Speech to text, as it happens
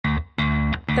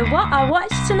The What I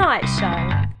Watched Tonight show.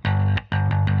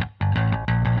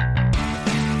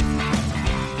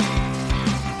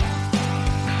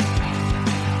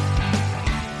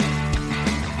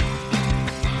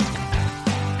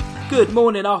 Good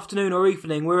morning, afternoon or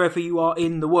evening, wherever you are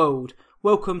in the world.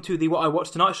 Welcome to the What I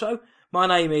Watched Tonight show. My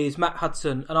name is Matt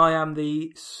Hudson and I am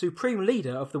the supreme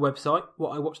leader of the website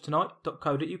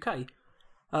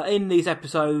whatIwatchedtonight.co.uk. In these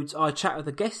episodes I chat with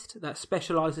a guest that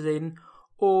specialises in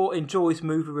or enjoys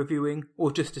movie reviewing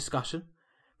or just discussion,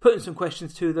 putting some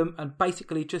questions to them and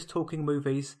basically just talking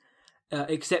movies,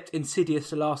 except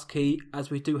Insidious The Last Key, as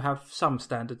we do have some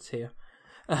standards here.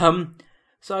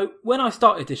 So when I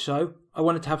started this show, I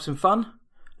wanted to have some fun,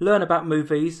 learn about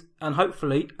movies, and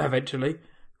hopefully, eventually,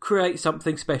 create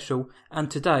something special.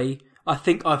 And today, I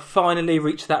think I've finally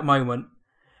reached that moment.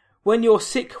 When you're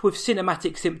sick with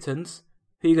cinematic symptoms,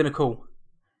 who are you going to call?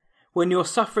 When you're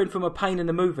suffering from a pain in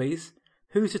the movies,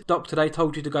 who's the doctor they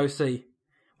told you to go see?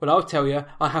 Well, I'll tell you,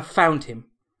 I have found him.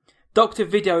 Dr.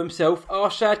 Video himself,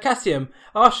 Arshad Kasiem.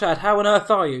 Arshad, how on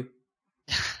earth are you?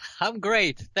 I'm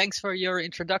great. Thanks for your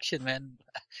introduction, man.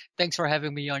 Thanks for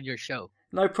having me on your show.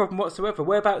 No problem whatsoever.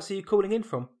 Whereabouts are you calling in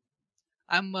from?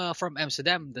 I'm from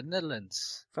Amsterdam, the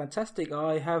Netherlands. Fantastic.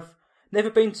 I have never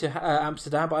been to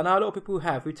Amsterdam, but I know a lot of people who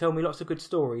have, who tell me lots of good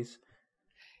stories.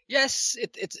 Yes,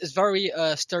 it's very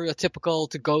stereotypical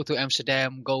to go to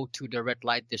Amsterdam, go to the red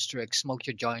light district, smoke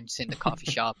your joints in the coffee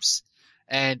shops.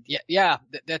 And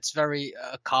that's very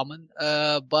common.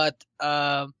 But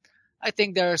I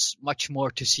think there's much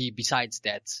more to see besides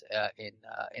that in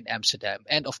Amsterdam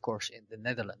and, of course, in the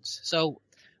Netherlands. So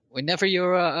whenever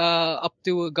you're up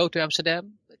to go to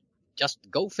Amsterdam, just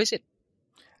go visit.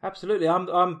 Absolutely.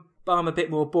 I'm a bit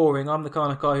more boring. I'm the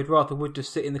kind of guy who'd rather would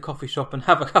just sit in the coffee shop and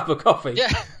have a cup of coffee. Yeah.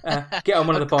 Get on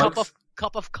one of the bikes.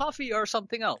 Cup of coffee or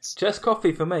something else? Just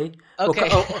coffee for me.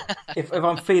 Okay. Or if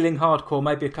I'm feeling hardcore,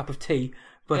 maybe a cup of tea.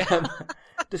 But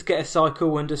just get a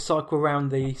cycle and just cycle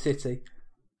around the city.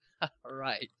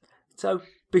 Right. So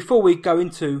before we go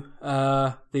into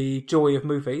the joy of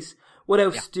movies, what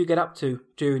else do you get up to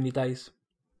during your days?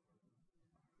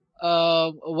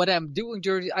 What I'm doing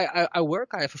during I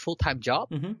work. I have a full-time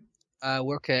job. Mm-hmm. I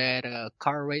work at a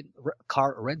car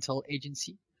rental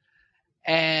agency,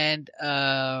 and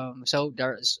so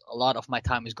there's a lot of my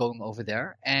time is going over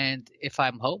there. And if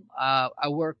I'm home,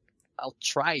 I'll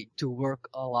try to work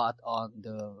a lot on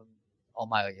the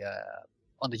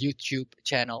YouTube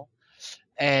channel,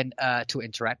 and to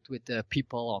interact with the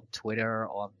people on Twitter,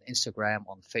 on Instagram,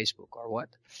 on Facebook, or what.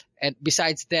 And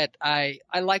besides that, I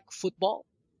like football.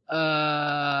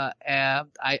 And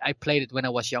I played it when I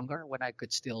was younger, when I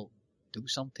could still do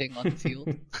something on the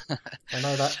field. I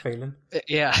know that feeling.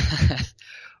 Yeah.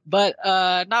 But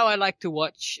now I like to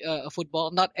watch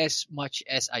football, not as much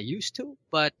as I used to,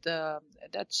 but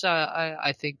that's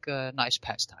I think a nice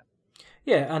pastime.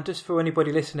 Yeah, and just for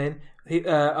anybody listening,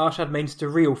 Arshad means the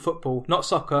real football, not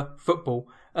soccer, football.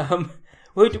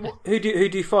 Who do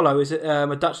you follow? Is it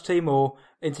a Dutch team or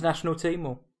international team?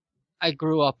 Or I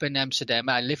grew up in Amsterdam.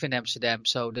 I live in Amsterdam,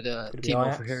 so the team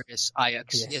over here is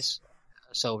Ajax. Yes.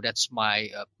 So that's my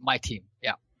team.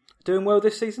 Yeah. Doing well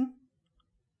this season?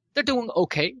 They're doing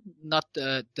okay. Not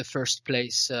the first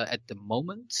place at the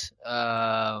moment.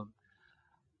 The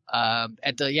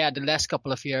last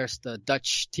couple of years, the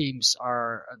Dutch teams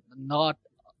are not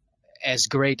as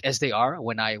great as they are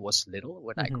when I was little,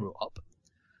 when I grew up.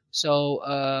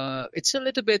 So it's a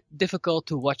little bit difficult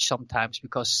to watch sometimes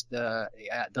because the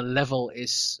level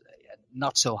is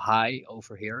not so high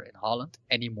over here in Holland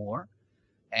anymore,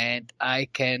 and I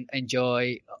can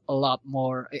enjoy a lot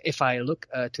more if I look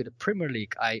to the Premier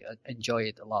League. I enjoy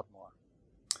it a lot more.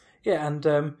 Yeah, and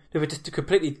we're just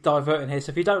completely diverting here.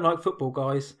 So if you don't like football,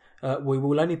 guys, we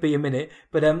will only be a minute.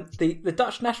 But the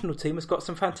Dutch national team has got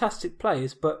some fantastic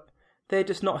players, but they're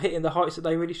just not hitting the heights that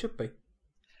they really should be.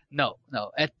 No.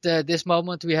 At this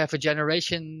moment, we have a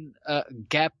generation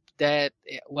gap that,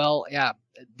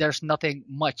 there's nothing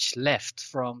much left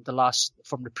from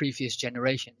the previous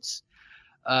generations.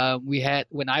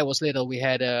 When I was little, we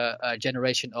had a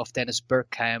generation of Dennis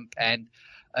Bergkamp and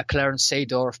Clarence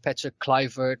Seedorf, Patrick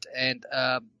Kluivert, and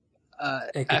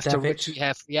after which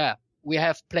we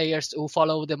have players who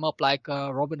follow them up like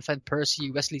Robin van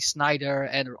Persie, Wesley Sneijder,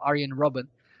 and Arjen Robben.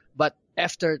 But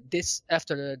after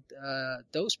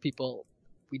those people,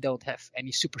 we don't have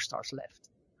any superstars left.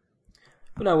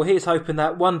 Well, here's hoping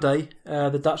that one day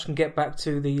the Dutch can get back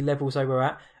to the levels they were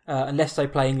at, unless they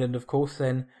play England, of course.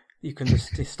 Then you can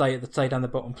just stay down the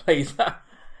bottom, please.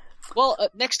 Well,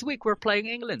 next week we're playing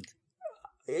England.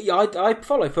 Yeah, I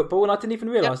follow football and I didn't even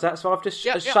realise that, so I've just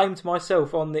shamed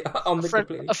myself on the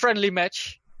completely. A friendly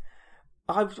match.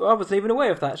 I wasn't even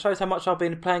aware of that. Shows how much I've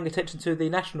been paying attention to the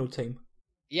national team.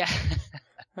 Yeah.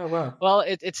 Oh, wow. Well,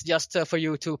 it's just for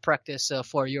you to practice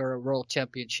for your World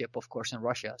Championship, of course, in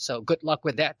Russia. So good luck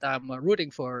with that. I'm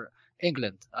rooting for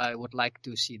England. I would like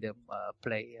to see them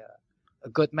play a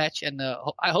good match, and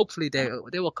hopefully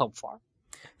they will come far.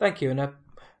 Thank you, and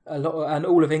and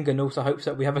all of England also hopes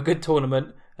that we have a good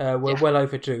tournament. We're well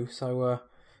overdue, so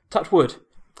touch wood.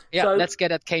 Yeah, so, let's get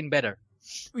that Kane better.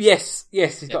 Yes,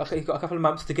 he's got a couple of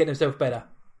months to get himself better.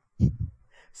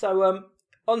 So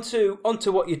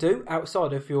onto what you do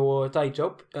outside of your day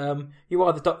job. You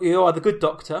are the good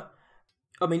doctor.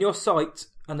 I mean, your site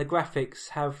and the graphics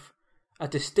have a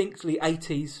distinctly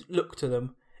 80s look to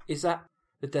them. Is that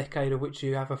the decade of which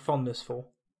you have a fondness for?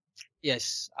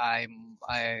 Yes, I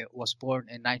was born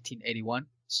in 1981,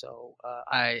 so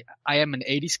I am an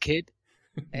 80s kid,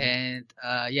 and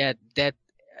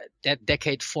that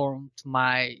decade formed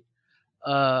my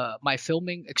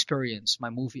filming experience,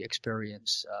 my movie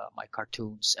experience, my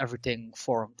cartoons, everything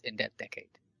formed in that decade.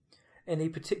 Any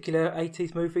particular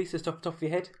 80s movies just off the top of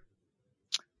your head?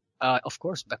 Of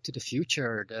course, Back to the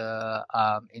Future, the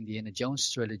Indiana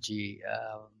Jones trilogy,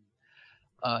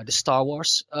 the Star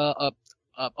Wars.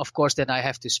 Of course, then I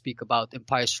have to speak about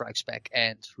Empire Strikes Back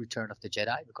and Return of the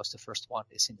Jedi, because the first one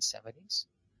is in the 70s.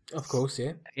 Of course,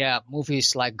 yeah. Yeah,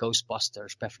 movies like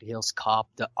Ghostbusters, Beverly Hills Cop,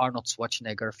 the Arnold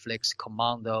Schwarzenegger flicks,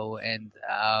 Commando, and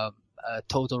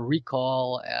Total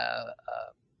Recall,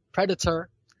 Predator.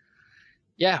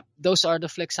 Yeah, those are the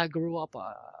flicks I grew up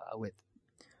with.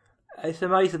 It's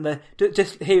amazing that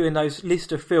just hearing those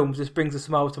list of films just brings a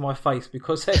smile to my face,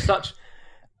 because they're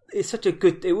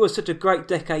it was such a great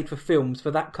decade for films, for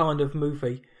that kind of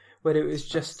movie, where it was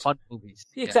just fun movies.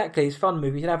 Exactly, it's fun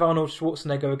movie. You can have Arnold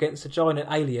Schwarzenegger against a giant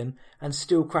alien and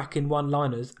still cracking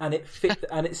one-liners, and it fit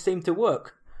and it seemed to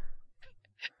work.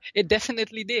 It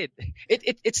definitely did.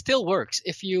 It still works.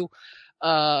 If you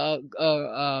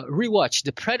rewatch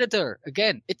The Predator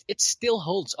again, it still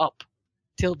holds up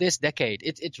till this decade.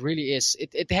 It really is.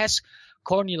 It has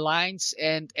corny lines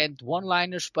and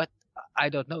one-liners, but I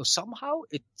don't know, somehow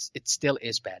it still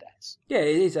is badass. Yeah,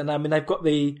 it is. And I mean, they've got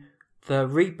the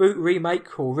reboot,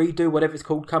 remake, or redo, whatever it's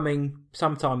called, coming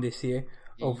sometime this year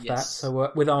of that.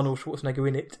 So with Arnold Schwarzenegger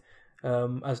in it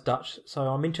as Dutch. So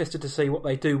I'm interested to see what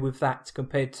they do with that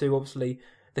compared to, obviously,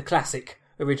 the classic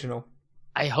original.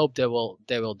 I hope they will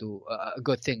do a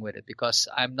good thing with it, because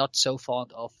I'm not so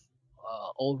fond of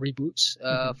all reboots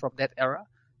from that era,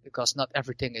 because not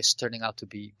everything is turning out to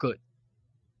be good.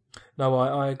 No,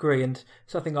 I agree. And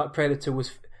something like Predator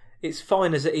it's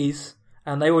fine as it is.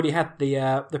 And they already had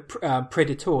the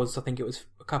Predators, I think it was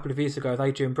a couple of years ago, with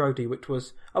Adrian Brody, which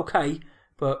was okay,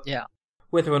 but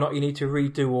whether or not you need to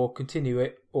redo or continue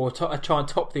it, or try and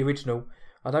top the original,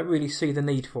 I don't really see the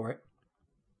need for it.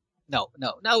 No.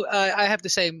 I have the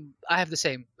same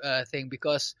thing,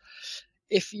 because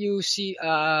if you see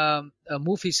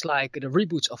movies like the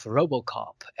reboots of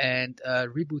RoboCop and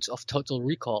reboots of Total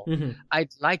Recall, I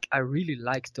really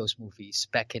liked those movies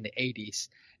back in the 80s.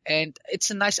 And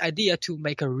it's a nice idea to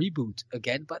make a reboot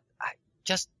again, but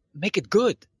just make it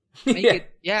good. I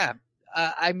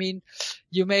mean,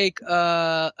 you make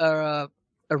a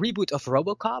reboot of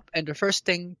RoboCop, and the first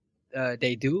thing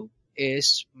they do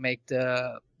is make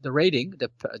the rating, the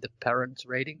parent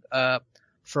rating,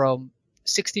 from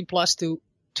 16 plus to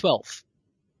 12.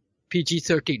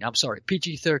 PG-13. I'm sorry,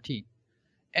 PG-13.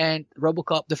 And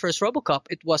RoboCop, the first RoboCop,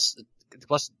 it was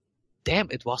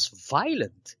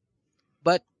violent.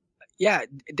 But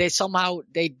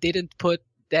they didn't put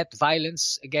that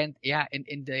violence again,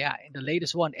 in the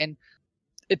latest one, and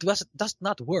does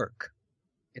not work.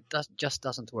 It just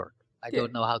doesn't work. I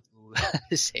don't know how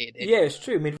to say it. Yeah, it's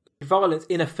true. I mean, violence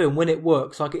in a film, when it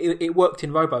works, like it worked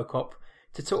in RoboCop,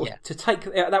 to take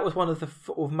that was one of the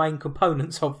main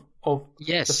components of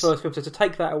the first film. So to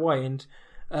take that away and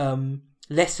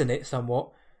lessen it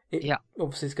somewhat,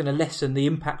 obviously it's going to lessen the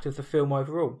impact of the film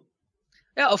overall.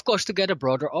 Yeah, of course, to get a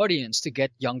broader audience, to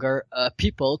get younger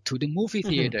people to the movie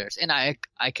theaters. And I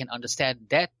can understand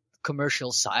that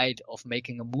commercial side of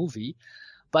making a movie.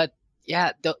 But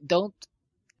don't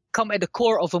come at the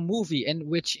core of a movie in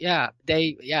which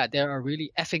they are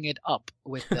really effing it up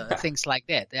with things like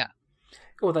that. Yeah.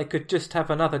 Or they could just have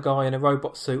another guy in a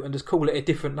robot suit and just call it a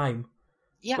different name.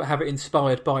 Yeah. But have it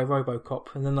inspired by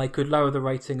RoboCop, and then they could lower the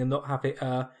rating and not have it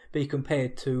be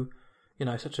compared to,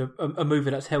 such a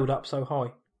movie that's held up so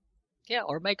high. Yeah,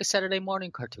 or make a Saturday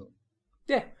morning cartoon.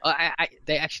 Yeah.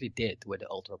 They actually did with the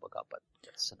old RoboCop, but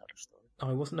that's another story.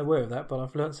 I wasn't aware of that, but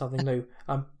I've learnt something new.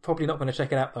 I'm probably not going to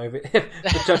check it out though,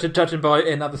 judging by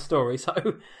another story. So,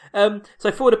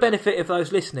 so for the benefit of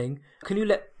those listening, can you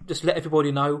let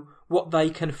everybody know what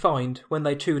they can find when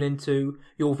they tune into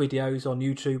your videos on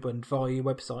YouTube and via your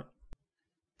website?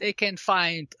 They can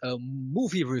find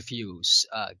movie reviews,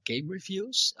 game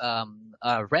reviews,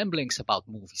 ramblings about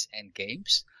movies and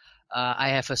games. I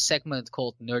have a segment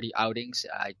called Nerdy Outings.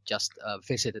 I just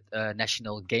visited a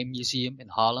National Game Museum in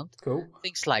Holland. Cool.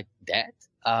 Things like that.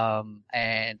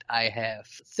 And I have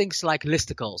things like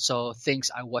listicles, so things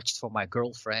I watched for my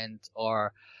girlfriend,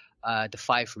 or the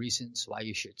 5 reasons why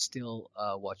you should still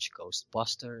watch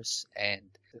Ghostbusters, and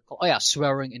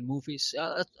swearing in movies.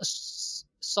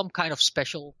 Some kind of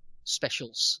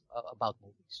specials about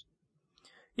movies.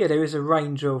 Yeah, there is a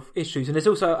range of issues, and there's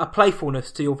also a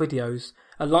playfulness to your videos,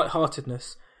 a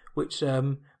light-heartedness, which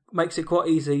makes it quite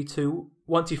easy to,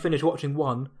 once you finish watching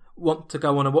one, want to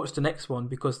go on and watch the next one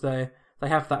because they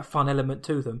have that fun element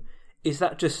to them. Is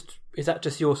that just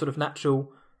your sort of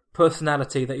natural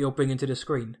personality that you're bringing to the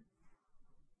screen?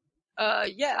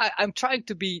 I'm trying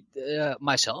to be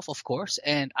myself, of course,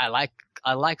 and I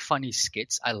like funny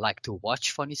skits. I like to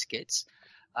watch funny skits.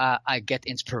 I get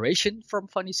inspiration from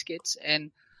funny skits,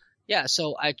 and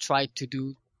so I try to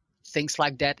do things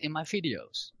like that in my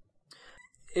videos.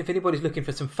 If anybody's looking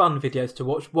for some fun videos to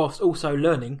watch whilst also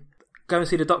learning, go and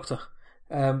see the doctor,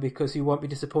 because you won't be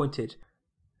disappointed.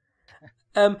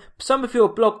 Some of your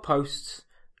blog posts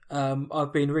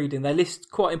I've been reading, they list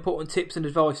quite important tips and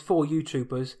advice for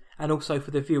YouTubers and also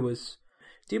for the viewers.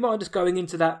 Do you mind just going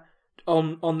into that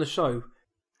on the show?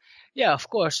 Yeah, of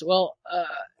course. Well,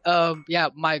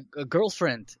 my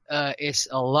girlfriend is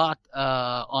a lot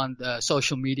on the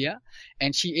social media,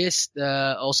 and she is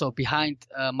also behind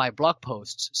my blog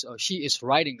posts. So she is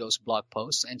writing those blog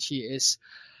posts, and she is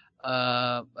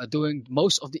doing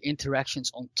most of the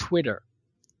interactions on Twitter.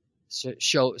 So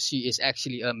she is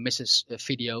actually a Mrs.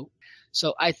 Video.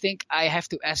 So I think I have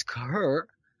to ask her.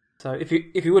 So if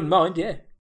you wouldn't mind, yeah.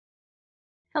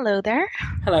 Hello there.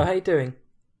 Hello, how you doing?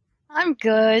 I'm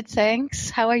good, thanks.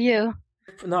 How are you?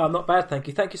 No, I'm not bad, thank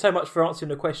you. Thank you so much for answering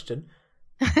the question.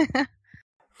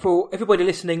 For everybody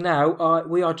listening now,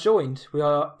 we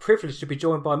are privileged to be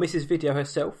joined by Mrs. Video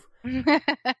herself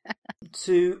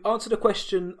to answer the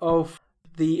question of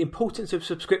the importance of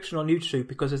subscription on YouTube,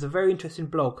 because there's a very interesting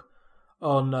blog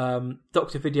on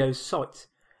Dr. Video's site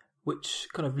which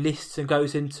kind of lists and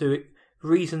goes into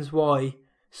reasons why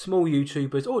small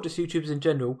YouTubers, or just YouTubers in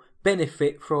general,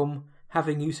 benefit from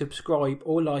having you subscribe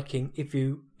or liking if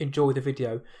you enjoy the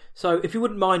video. So if you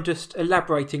wouldn't mind just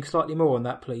elaborating slightly more on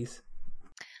that, please.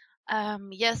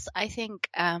 Yes, I think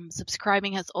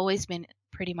subscribing has always been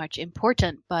pretty much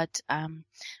important, but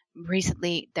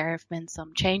recently there have been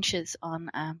some changes on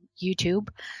YouTube,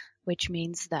 which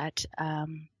means that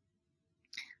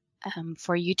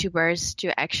for YouTubers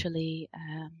to actually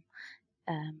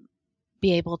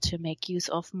be able to make use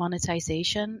of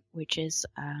monetization, which is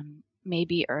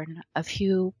maybe earn a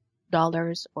few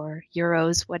dollars or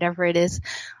euros, whatever it is,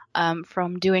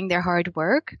 from doing their hard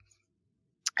work.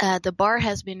 The bar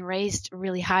has been raised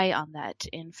really high on that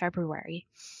in February.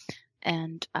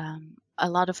 And a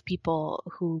lot of people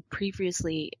who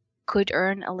previously could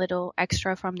earn a little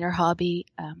extra from their hobby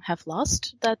have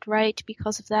lost that right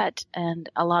because of that. And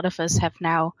a lot of us have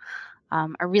now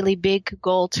a really big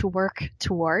goal to work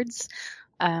towards,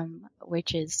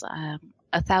 which is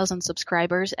 1,000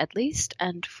 subscribers at least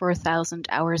and 4,000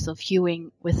 hours of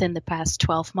viewing within the past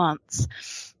 12 months.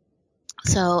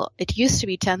 So it used to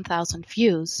be 10,000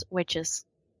 views, which is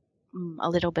a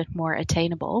little bit more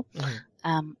attainable.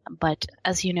 Mm-hmm. But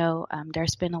as you know,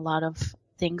 there's been a lot of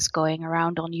things going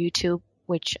around on YouTube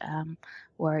which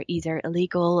were either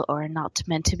illegal or not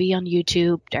meant to be on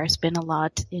YouTube. There's been a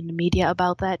lot in the media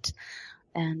about that,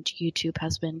 and YouTube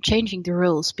has been changing the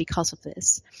rules because of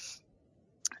this.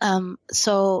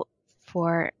 So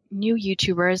for new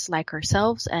YouTubers like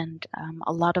ourselves, and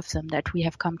a lot of them that we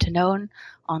have come to know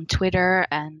on Twitter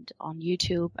and on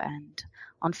YouTube and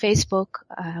on Facebook,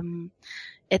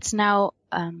 it's now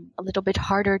a little bit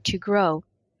harder to grow.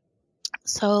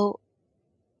 So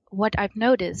what I've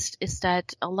noticed is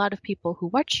that a lot of people who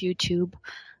watch YouTube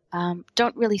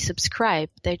don't really subscribe.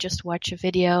 They just watch a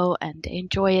video and they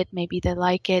enjoy it. Maybe they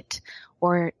like it,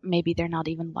 or maybe they're not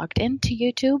even logged into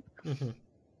YouTube.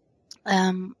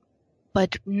 Mm-hmm.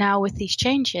 But now with these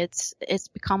changes, it's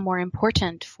become more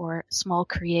important for small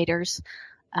creators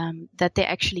that they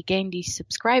actually gain these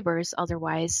subscribers.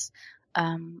 Otherwise,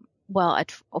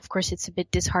 of course, it's a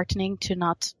bit disheartening to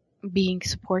not being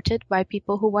supported by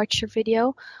people who watch your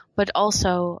video, but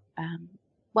also,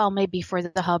 maybe for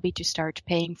the hobby to start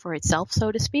paying for itself,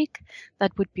 so to speak.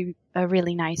 That would be a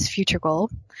really nice future goal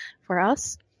for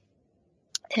us.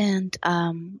 And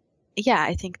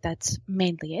I think that's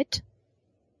mainly it.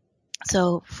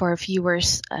 So for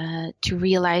viewers to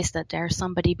realize that there's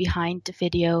somebody behind the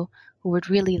video who would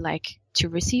really like to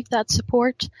receive that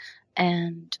support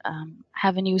and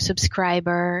have a new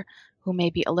subscriber who may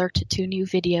be alerted to new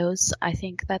videos, I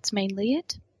think that's mainly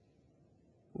it.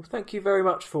 Well, thank you very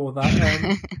much for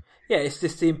that. It's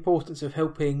just the importance of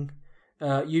helping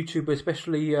YouTubers,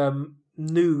 especially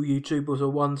new YouTubers or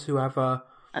ones who have a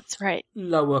That's right.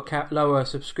 lower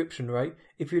subscription rate.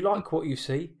 If you like what you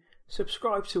see,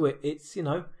 subscribe to it. It's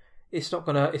it's not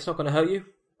gonna hurt you.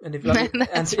 And if you like it,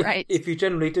 That's right. If you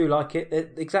generally do like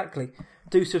it, exactly,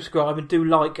 do subscribe and do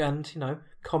like and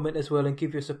comment as well and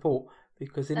give your support,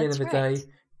 because in the end of the day,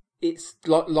 it's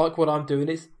like what I'm doing.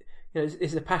 It's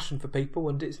it's a passion for people,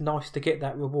 and it's nice to get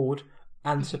that reward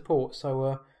and support.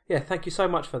 So thank you so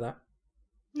much for that.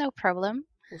 No problem.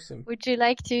 Awesome. Would you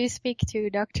like to speak to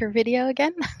Dr. Video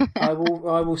again? I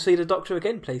will see the doctor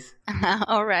again, please.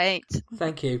 All right.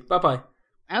 Thank you. Bye bye.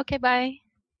 Okay, bye.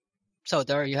 So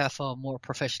there you have a more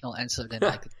professional answer than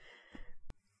I could.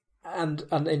 And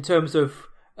in terms of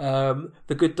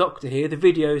the good doctor here, the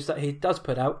videos that he does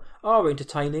put out are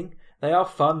entertaining. They are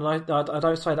fun. And I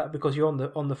don't say that because you're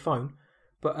on the phone,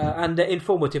 but and they're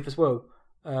informative as well.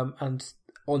 And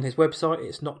on his website,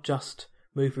 it's not just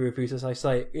movie reviews, as I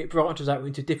say. It branches out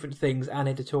into different things and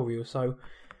editorial. So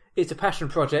it's a passion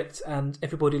project, and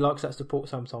everybody likes that support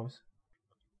sometimes.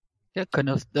 Yeah, could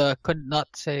not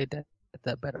say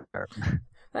that better.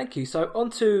 Thank you. So on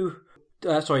to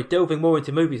delving more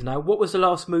into movies now. What was the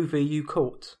last movie you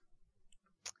caught?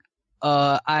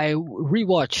 I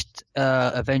rewatched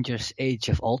Avengers: Age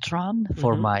of Ultron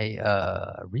for my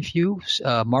reviews,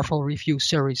 Marvel review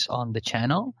series on the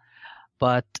channel.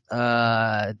 But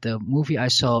the movie I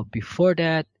saw before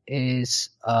that is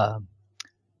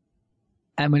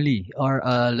Amélie, or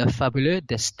Le Fabuleux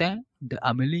Destin de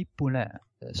Amélie Poulain.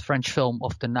 It's a French film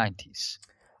of the 90s.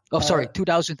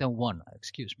 2001.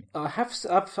 Excuse me. I have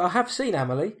seen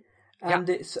Amélie, and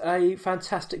it's a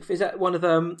fantastic. Is that one of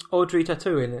them? Audrey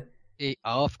Tautou in it?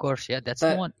 Of course, yeah, that's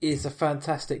the one. That is a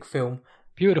fantastic film.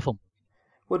 Beautiful.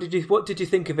 What did you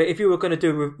think of it? If you were going to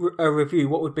do a review,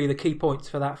 what would be the key points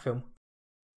for that film?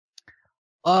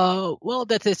 Well,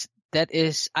 that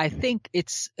is. I think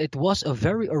it was a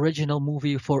very original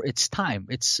movie for its time.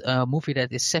 It's a movie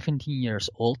that is 17 years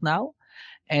old now,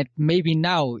 and maybe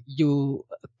now you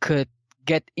could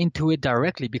get into it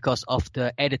directly because of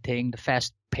the editing, the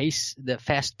fast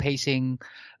pacing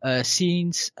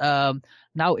scenes.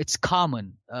 Now it's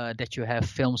common that you have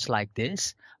films like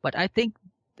this, but I think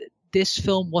this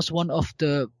film was one of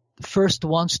the first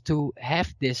ones to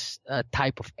have this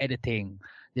type of editing,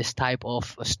 this type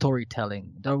of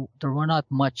storytelling. There were not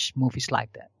much movies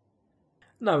like that.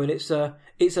 No, and it's a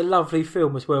lovely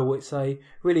film as well. It's a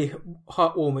really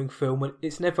heartwarming film, and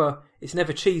it's never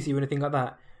cheesy or anything like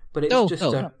that. But it's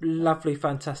a lovely,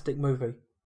 fantastic movie.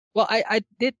 Well, I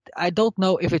don't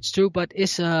know if it's true, but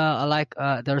it's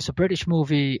there's a British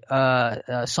movie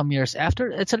some years after.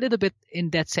 It's a little bit in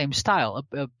that same style,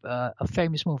 a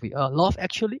famous movie, Love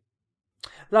Actually.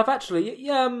 Love Actually,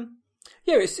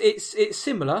 it's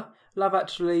similar. Love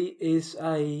Actually is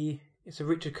a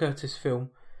Richard Curtis film.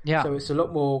 Yeah. So it's a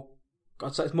lot more.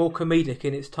 I'd say it's more comedic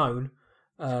in its tone.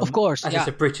 Of course, as it's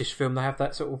a British film, they have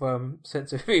that sort of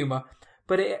sense of humour.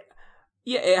 But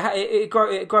it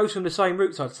grows from the same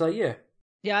roots, I'd say. Yeah.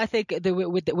 Yeah, I think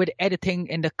with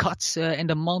editing and the cuts and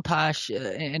the montage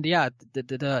and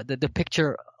the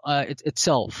picture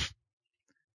itself,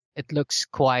 it looks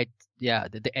quite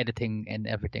the editing and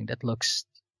everything that looks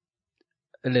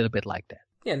a little bit like that.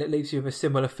 Yeah, and it leaves you with a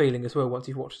similar feeling as well once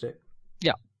you've watched it.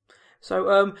 Yeah.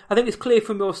 So I think it's clear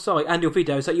from your site and your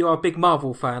videos that you are a big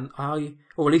Marvel fan.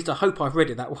 Or at least I hope I've read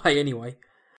it that way anyway.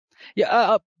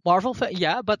 Yeah, Marvel fan,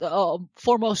 yeah, but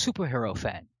foremost superhero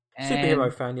fan.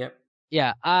 Superhero fan, yeah.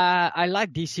 Yeah, I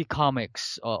like DC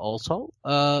Comics also,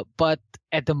 but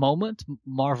at the moment,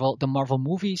 the Marvel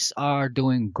movies are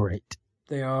doing great.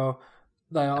 They are.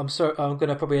 I'm going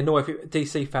to probably annoy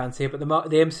DC fans here, but the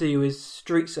MCU is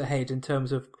streets ahead in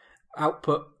terms of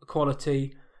output,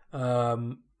 quality,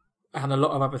 and a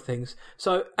lot of other things.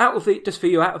 So, out of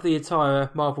the entire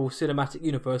Marvel Cinematic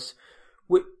Universe,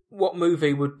 what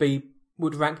movie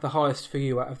would rank the highest for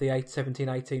you out of the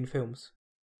 18 films?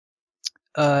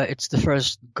 It's the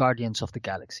first Guardians of the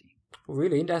Galaxy.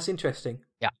 Really? That's interesting.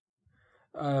 Yeah.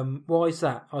 Why is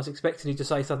that? I was expecting you to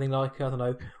say something like, I don't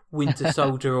know, Winter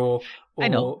Soldier or I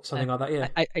know. something like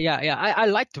that. Yeah. I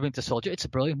liked The Winter Soldier. It's a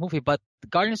brilliant movie, but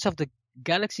Guardians of the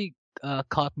Galaxy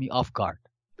caught me off guard.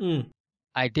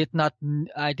 I did not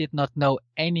know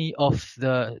any of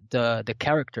the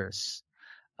characters.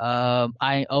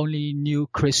 I only knew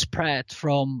Chris Pratt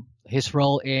from his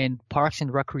role in Parks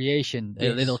and Recreation, a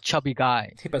little chubby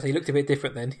guy. But he looked a bit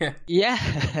different then, yeah.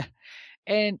 Yeah,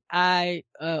 and I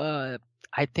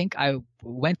think I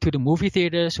went to the movie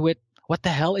theaters with, what the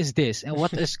hell is this, and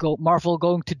what is Marvel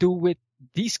going to do with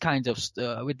these kinds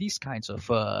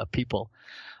of people?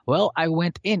 Well, I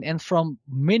went in, and from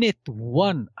minute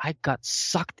one, I got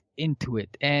sucked into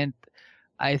it, and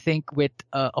I think with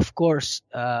of course.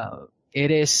 It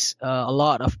is a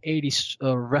lot of 80s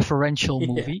referential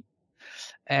movie,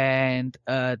 and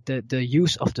the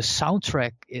use of the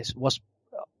soundtrack was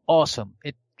awesome.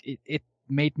 It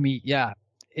made me,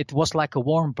 it was like a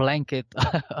warm blanket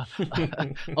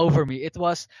over me. It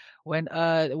was when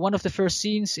one of the first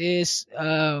scenes is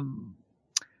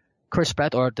Chris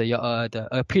Pratt or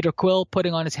the Peter Quill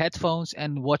putting on his headphones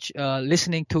and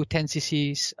listening to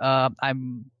 10cc's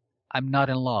I'm Not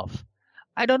in Love.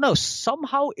 I don't know.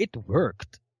 Somehow it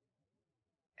worked,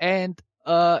 and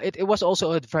it was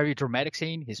also a very dramatic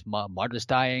scene. His mother's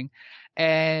dying,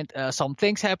 and some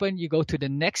things happen. You go to the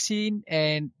next scene,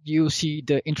 and you see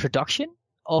the introduction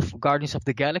of Guardians of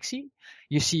the Galaxy.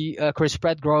 You see Chris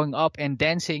Pratt growing up and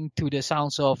dancing to the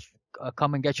sounds of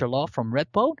 "Come and Get Your Love" from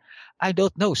Redbone. I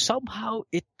don't know. Somehow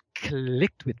it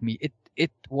clicked with me.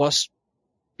 It was,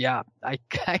 I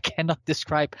cannot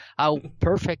describe how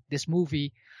perfect this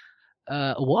movie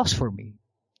was for me.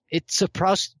 It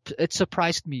surprised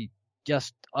me.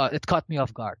 Just it caught me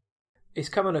off guard. It's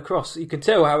coming across. You can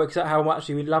tell how much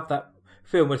you love that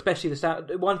film, especially the sound.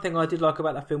 One thing I did like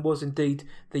about that film was indeed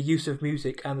the use of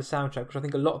music and the soundtrack, which I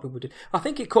think a lot of people did. I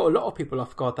think it caught a lot of people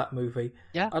off guard, that movie.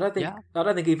 Yeah, I don't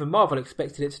think even Marvel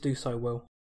expected it to do so well.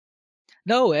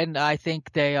 No, and I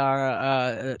think they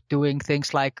are doing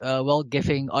things like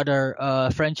giving other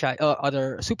franchise or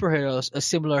other superheroes a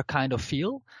similar kind of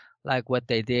feel. Like what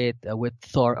they did with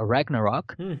Thor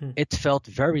Ragnarok. Mm-hmm. It felt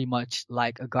very much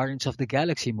like a Guardians of the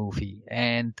Galaxy movie.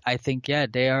 And I think,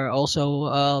 they are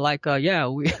also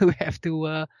we have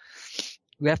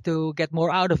to get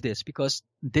more out of this because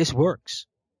this works.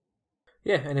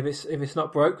 Yeah, and if it's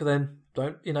not broke, then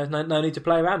don't, no need to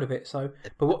play around with it. So,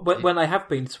 but when they have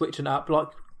been switching up, like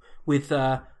with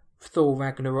Thor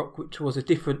Ragnarok, which was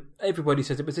everybody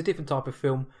says it was a different type of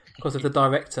film because of the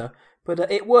director.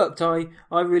 But it worked. I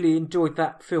really enjoyed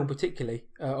that film particularly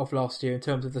of last year in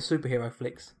terms of the superhero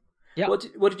flicks. Yeah.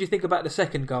 What did you think about the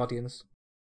second Guardians?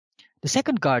 The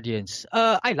second Guardians,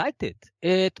 I liked it.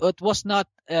 It was not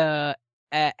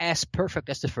as perfect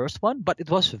as the first one, but it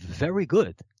was very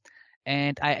good.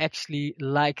 And I actually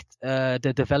liked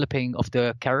the developing of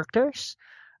the characters.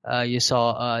 You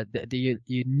saw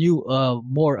you knew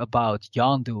more about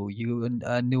Yondu. You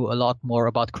knew a lot more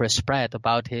about Chris Pratt,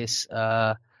 about his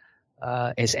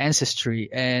ancestry,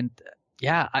 and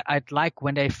I'd like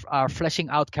when they are fleshing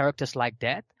out characters like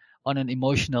that on an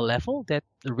emotional level. That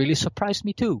really surprised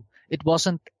me too. It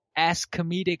wasn't as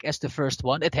comedic as the first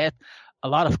one. It had a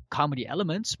lot of comedy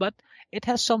elements, but it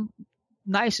has some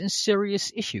nice and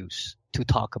serious issues to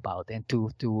talk about and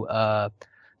to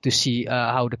see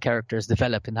how the characters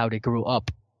developed and how they grew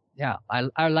up. Yeah,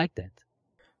 I like that.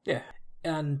 Yeah,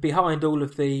 and behind all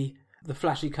of the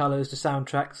flashy colours, the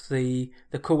soundtracks,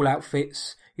 the cool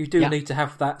outfits, you do need to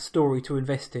have that story to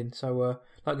invest in. So,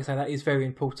 like I say, that is very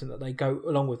important that they go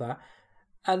along with that.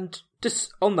 And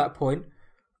just on that point,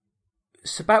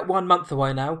 it's about 1 month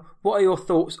away now. What are your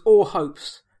thoughts or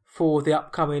hopes for the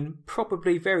upcoming,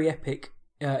 probably very epic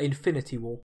Infinity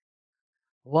War?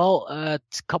 Well, a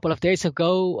couple of days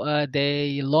ago,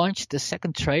 they launched the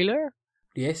second trailer.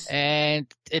 Yes. And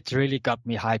it really got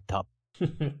me hyped up.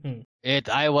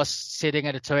 I was sitting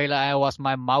at the trailer.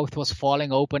 My mouth was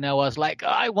falling open. I was like,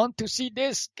 I want to see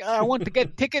this. I want to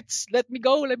get tickets. Let me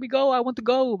go. I want to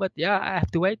go. But I have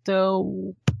to wait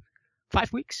 5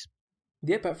 weeks.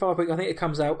 Yeah, about 5 weeks. I think it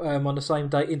comes out on the same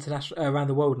day international around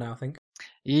the world now, I think.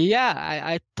 Yeah,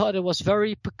 I thought it was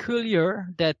very peculiar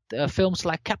that films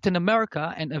like Captain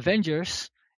America and Avengers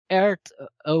aired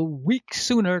a week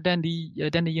sooner than the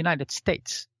United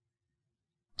States.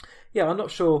 Yeah, I'm not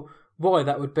sure why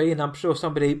that would be, and I'm sure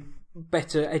somebody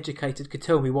better educated could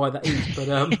tell me why that is.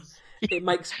 But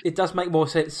it does make more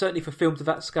sense, certainly for films of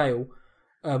that scale,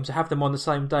 to have them on the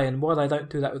same day. And why they don't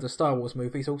do that with the Star Wars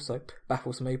movies also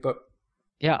baffles me. But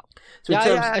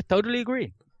I totally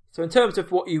agree. So in terms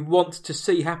of what you want to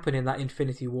see happen in that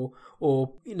Infinity War,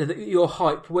 or your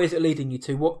hype, where's it leading you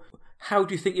to? How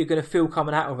do you think you're going to feel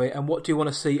coming out of it, and what do you want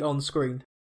to see on screen?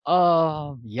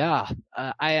 I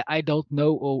don't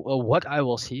know what I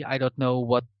will see. I don't know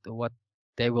what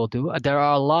they will do. There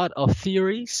are a lot of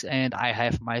theories, and I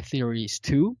have my theories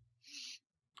too.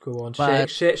 Go on,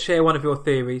 share one of your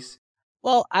theories.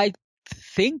 Well, I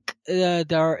think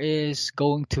there is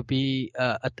going to be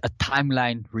a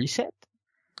timeline reset.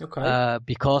 Okay.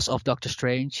 Because of Doctor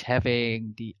Strange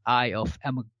having the eye of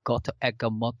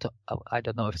Agamotto. I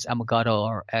don't know if it's Agamotto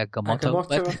or Agamotto.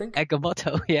 Agamotto, I think.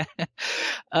 Agamotto, yeah.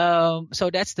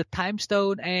 So that's the time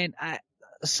stone, and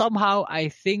somehow I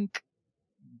think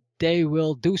they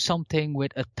will do something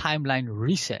with a timeline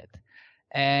reset.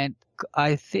 And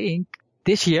I think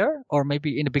this year, or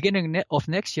maybe in the beginning of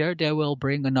next year, they will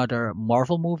bring another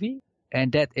Marvel movie,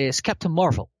 and that is Captain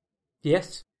Marvel.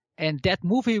 Yes. And that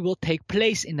movie will take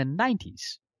place in the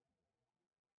 90s.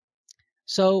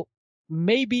 So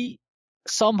maybe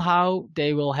somehow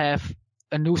they will have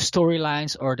a new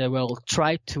storylines, or they will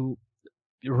try to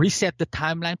reset the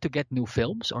timeline to get new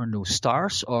films or new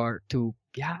stars, or to,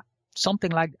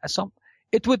 something like some.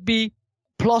 It would be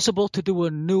plausible to do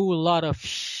a new lot of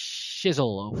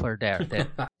shizzle over there.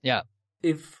 Yeah.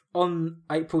 If on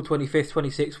April 25th,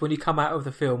 26th, when you come out of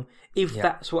the film, if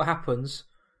that's what happens,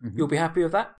 you'll be happy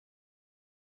with that?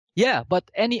 Yeah, but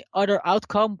any other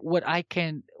outcome, if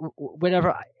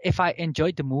I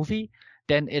enjoyed the movie,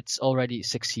 then it's already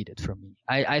succeeded for me.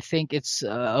 I think it's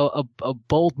a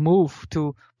bold move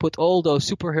to put all those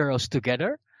superheroes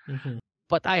together. Mm-hmm.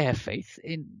 But I have faith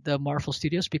in the Marvel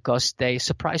Studios, because they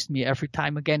surprised me every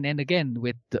time again and again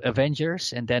with the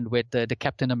Avengers, and then with the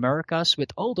Captain Americas,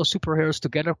 with all those superheroes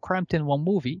together crammed in one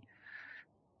movie.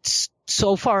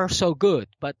 So far, so good.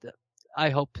 But I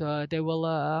hope they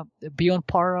will be on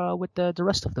par with the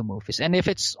rest of the movies. And if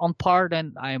it's on par,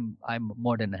 then I'm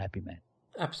more than a happy man.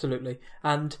 Absolutely.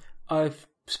 And I've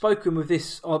spoken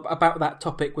about that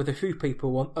topic with a few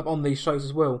people on these shows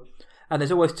as well. And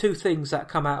there's always two things that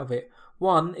come out of it.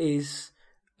 One is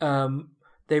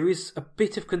there is a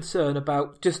bit of concern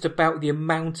about the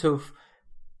amount of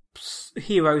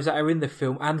heroes that are in the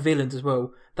film, and villains as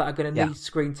well, that are going to need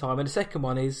screen time. And the second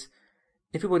one is,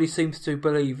 everybody seems to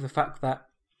believe the fact that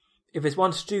if there's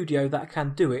one studio that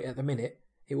can do it at the minute,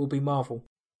 it will be Marvel.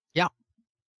 Yeah,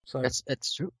 so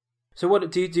that's true. So,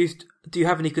 what do you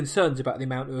have any concerns about the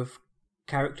amount of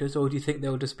characters, or do you think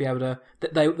they'll just be able to?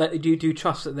 Do you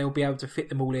trust that they'll be able to fit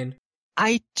them all in?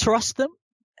 I trust them,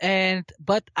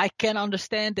 but I can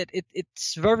understand that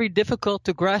it's very difficult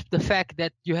to grasp the fact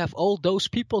that you have all those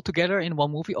people together in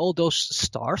one movie, all those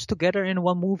stars together in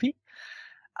one movie.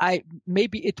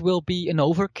 Maybe it will be an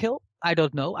overkill. I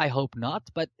don't know. I hope not,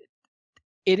 but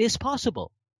it is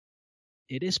possible.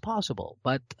 It is possible,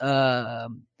 but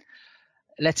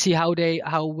let's see how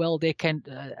well they can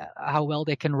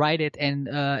write it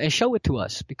and show it to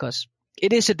us, because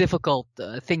it is a difficult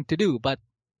thing to do. But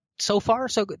so far,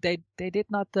 so good. They did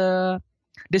not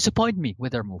disappoint me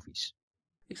with their movies.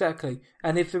 Exactly,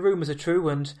 and if the rumours are true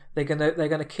and they're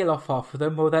gonna kill off half of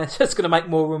them, well, they're just gonna make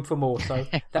more room for more. So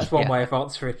that's one way of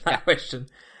answering that question.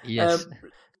 Yes.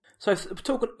 So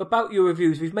talking about your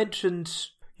reviews, we've mentioned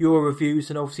your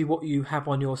reviews and obviously what you have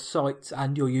on your site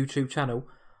and your YouTube channel.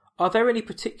 Are there any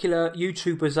particular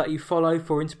YouTubers that you follow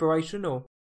for inspiration, or?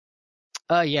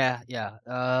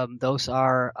 Those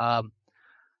are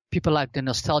people like the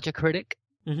Nostalgia Critic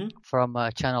from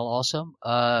Channel Awesome,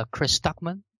 Chris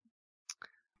Tuckman.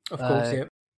 Of course, yeah.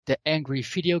 The Angry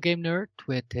Video Game Nerd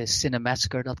with his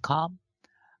Cinemassacre.com.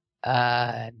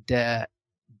 The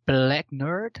Black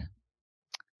Nerd.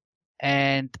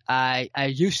 And I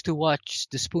used to watch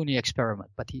the Spoonie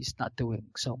Experiment, but he's not doing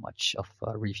so much of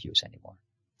reviews anymore.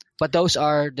 But those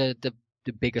are the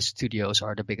biggest studios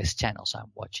or the biggest channels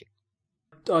I'm watching.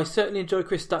 I certainly enjoy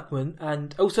Chris Duckman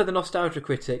and also the Nostalgia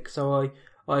Critic, so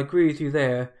I agree with you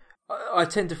there. I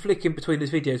tend to flick in between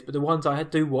his videos, but the ones I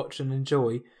do watch and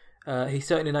enjoy, he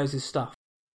certainly knows his stuff.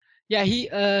 Yeah, he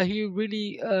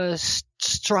really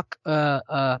struck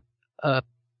a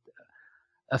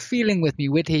feeling with me.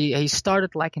 He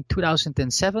started like in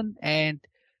 2007, and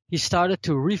he started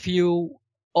to review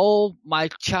all my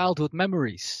childhood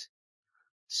memories.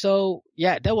 So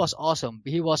yeah, that was awesome.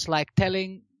 He was like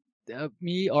telling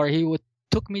me, or he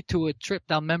took me to a trip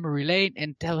down memory lane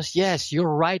and tell us, yes, you're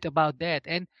right about that.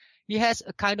 And he has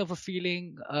a kind of a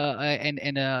feeling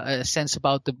and a sense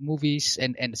about the movies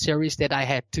and series that I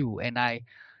had too. And I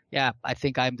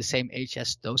think I'm the same age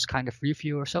as those kind of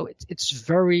reviewers. So it's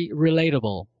very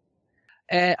relatable.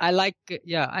 I like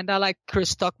Chris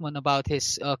Stockman about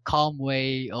his calm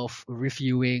way of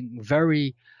reviewing.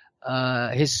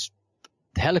 His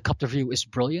helicopter view is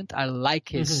brilliant. I like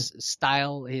his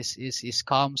style, his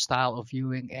calm style of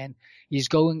viewing, and he's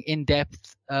going in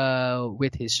depth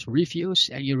with his reviews,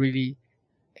 and he really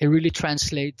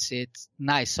translates it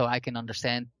nice, so I can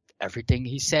understand everything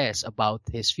he says about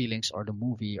his feelings or the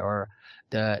movie or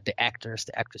the actors,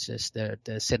 the actresses, the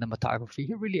cinematography.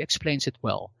 He really explains it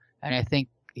well, and I think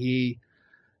he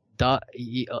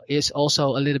is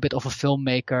also a little bit of a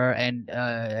filmmaker and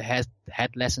has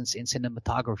had lessons in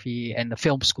cinematography and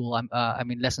film school.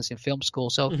 Lessons in film school.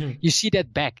 So you see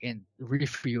that back in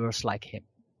reviewers like him.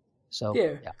 So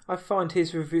yeah. I find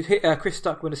his reviews, Chris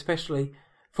Stuckman especially,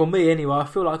 for me anyway, I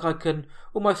feel like I can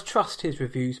almost trust his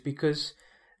reviews because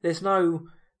there's no,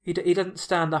 he doesn't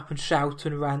stand up and shout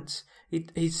and rant.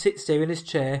 He sits there in his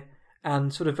chair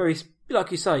and sort of very, like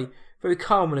you say, very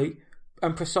calmly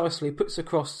and precisely puts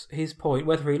across his point,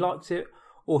 whether he liked it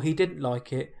or he didn't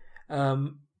like it.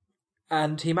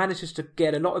 And he manages to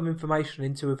get a lot of information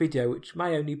into a video, which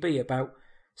may only be about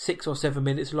 6 or 7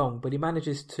 minutes long, but he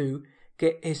manages to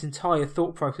get his entire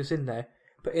thought process in there,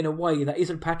 but in a way that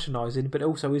isn't patronising, but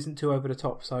also isn't too over the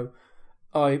top. So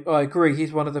I agree.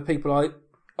 He's one of the people I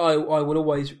will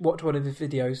always watch one of his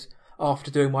videos after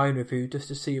doing my own review, just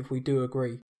to see if we do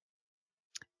agree.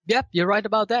 Yep, you're right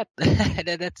about that.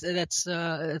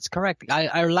 That's correct.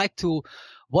 I like to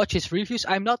watch his reviews.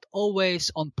 I'm not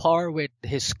always on par with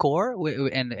his score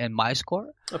and my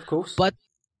score, of course. But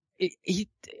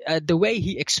the way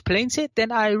he explains it,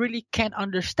 then I really can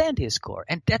understand his score,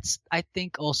 and that's, I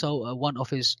think, also one of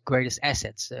his greatest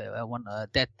assets.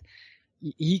 That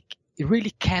he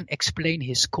really can explain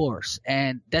his scores,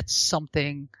 and that's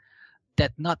something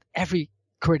that not every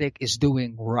critic is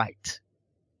doing right.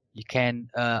 You can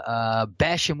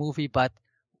bash a movie, but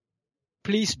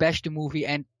please bash the movie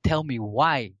and tell me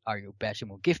why are you bashing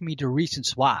the movie. Give me the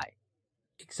reasons why.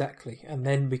 Exactly. And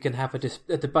then we can have a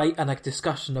debate and a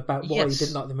discussion about why you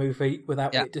didn't like the movie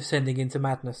without it descending into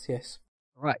madness, yes.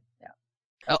 Right, yeah.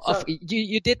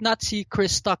 You did not see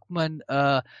Chris Stockman,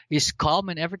 he's calm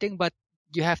and everything, but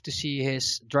you have to see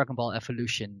his Dragon Ball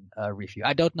Evolution review.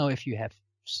 I don't know if you have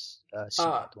seen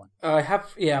that one. I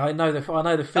have, yeah, I know the film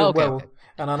okay.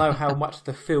 And I know how much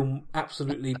the film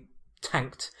absolutely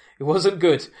tanked. It wasn't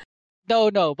good.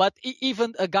 No, but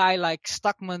even a guy like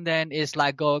Stockman then is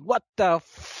like going, what the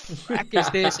fuck is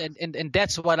this? And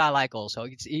that's what I like also.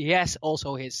 He has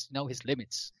also his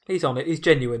limits. He's on it. He's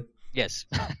genuine. Yes.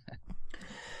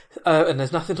 And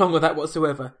there's nothing wrong with that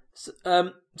whatsoever.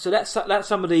 So that's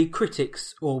some of the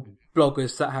critics or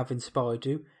bloggers that have inspired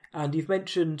you. And you've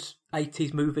mentioned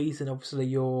 80s movies and obviously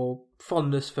your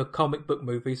fondness for comic book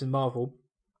movies and Marvel.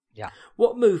 Yeah.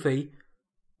 What movie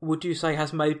would you say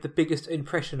has made the biggest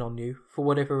impression on you for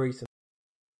whatever reason?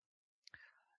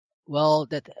 Well,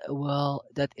 that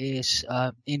is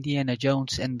Indiana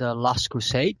Jones and the Last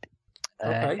Crusade.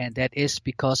 Okay. And that is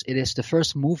because it is the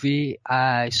first movie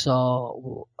I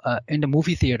saw in the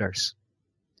movie theaters.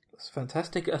 That's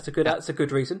fantastic. That's a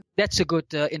good reason. That's a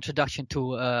good introduction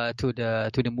to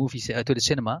the movies, to the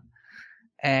cinema.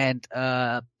 And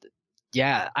I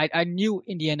knew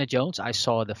Indiana Jones. I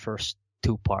saw the first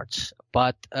 2 parts,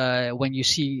 but when you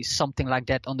see something like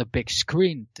that on the big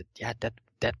screen, that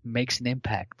makes an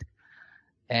impact.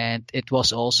 And it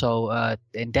was also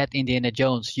in that Indiana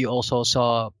Jones, you also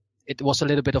saw it was a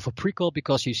little bit of a prequel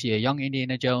because you see a young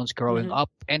Indiana Jones growing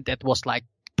up, and that was like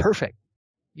perfect.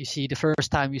 You see the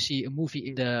first time you see a movie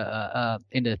in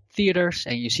the theaters,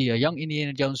 and you see a young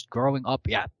Indiana Jones growing up.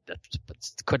 Yeah, that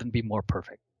couldn't be more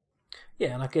perfect.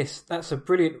 Yeah, and I guess that's a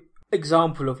brilliant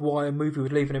example of why a movie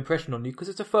would leave an impression on you, because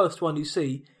it's the first one you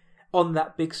see on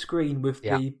that big screen with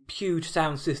the huge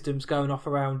sound systems going off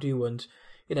around you, and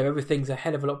everything's a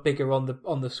hell of a lot bigger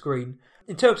on the screen.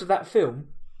 In terms of that film,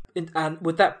 and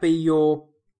would that be your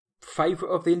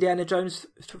favourite of the Indiana Jones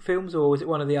films, or is it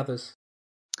one of the others?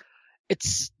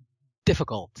 It's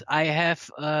difficult. I have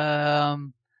I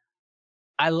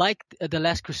like The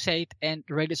Last Crusade and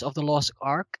Raiders of the Lost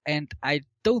Ark, and I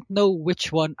don't know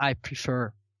which one I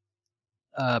prefer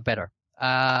better.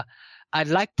 I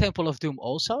like Temple of Doom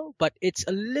also, but it's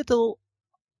a little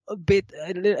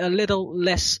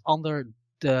less under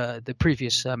the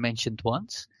previous mentioned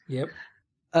ones. Yep.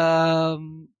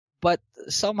 But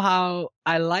somehow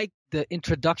I like the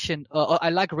introduction. I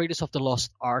like Raiders of the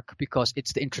Lost Ark because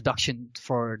it's the introduction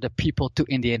for the people to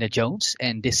Indiana Jones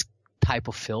and this type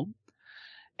of film.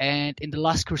 And in The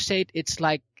Last Crusade, it's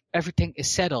like everything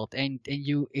is settled, and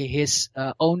his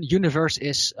own universe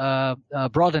is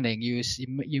broadening.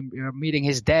 You're meeting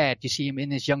his dad. You see him in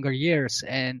his younger years,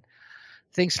 and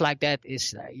things like that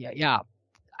is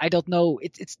I don't know.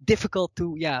 It's difficult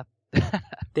to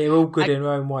They're all good in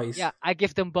their own ways. Yeah, I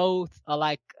give them both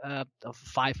a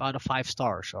 5 out of 5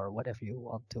 stars or whatever you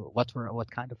want to. What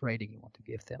kind of rating you want to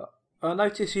give them? I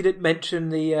noticed you didn't mention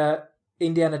the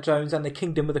Indiana Jones and the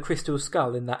Kingdom of the Crystal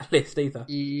Skull in that list either.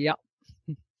 Yeah,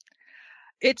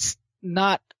 it's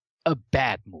not a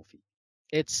bad movie.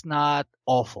 It's not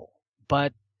awful,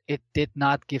 but it did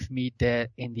not give me the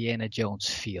Indiana Jones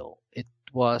feel. It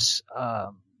was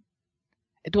a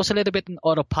little bit an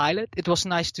autopilot. It was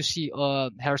nice to see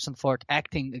Harrison Ford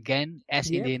acting again as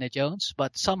Indiana Jones,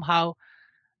 but somehow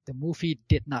the movie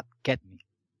did not get me.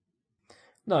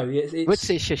 No, which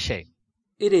is a shame.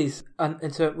 It is,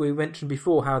 and so we mentioned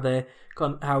before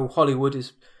how Hollywood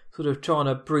is sort of trying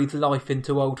to breathe life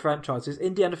into old franchises.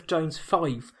 Indiana Jones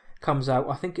 5 comes out,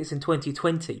 I think it's in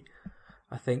 2020,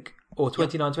 or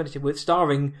 2020, with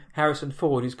starring Harrison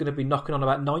Ford, who's going to be knocking on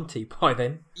about 90 by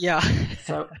then. Yeah.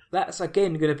 So that's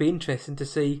again going to be interesting to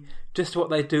see just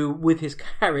what they do with his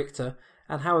character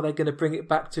and how they're going to bring it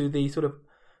back to the sort of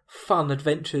fun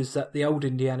adventures that the old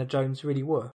Indiana Jones really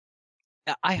were.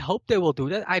 I hope they will do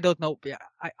that. I don't know.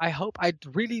 I hope. I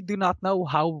really do not know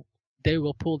how they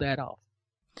will pull that off.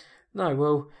 No,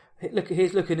 well,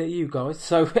 he's looking at you guys.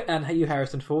 So, and you,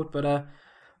 Harrison Ford. But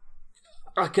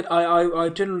I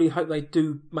generally hope they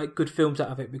do make good films out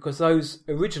of it, because those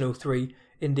original 3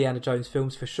 Indiana Jones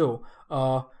films, for sure,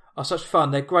 are such fun.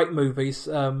 They're great movies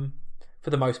for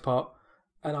the most part,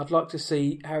 and I'd like to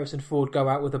see Harrison Ford go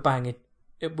out with a bang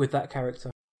with that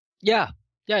character. Yeah.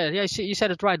 You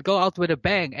said it right. Go out with a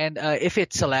bang, and if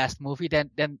it's the last movie,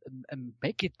 then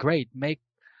make it great. Make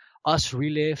us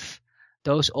relive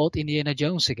those old Indiana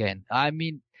Jones again. I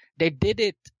mean, they did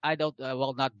it.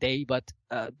 Not they, but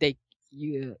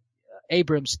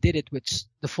Abrams did it with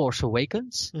The Force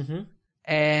Awakens,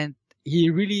 and he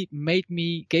really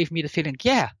gave me the feeling.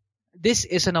 Yeah, this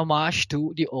is an homage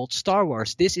to the old Star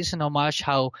Wars. This is an homage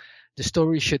how the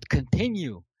story should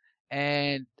continue,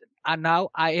 and now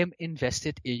I am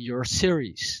invested in your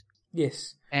series.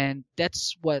 Yes. And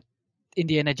that's what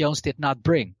Indiana Jones did not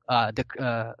bring,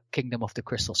 the Kingdom of the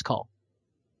Crystal Skull.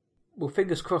 Well,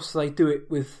 fingers crossed they do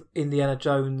it with Indiana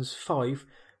Jones 5.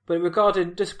 But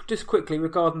regarding, just quickly,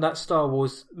 regarding that Star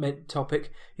Wars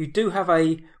topic, you do have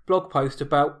a blog post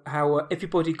about how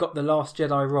everybody got The Last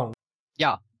Jedi wrong.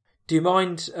 Yeah. Do you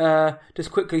mind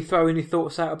just quickly throwing your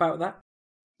thoughts out about that?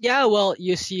 Yeah, well,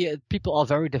 you see, people are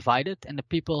very divided, and the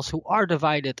people who are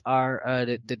divided are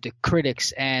the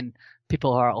critics and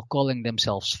people who are calling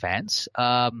themselves fans.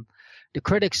 The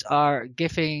critics are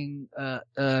giving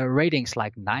ratings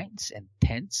like 9s and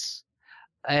 10s,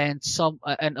 and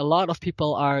and a lot of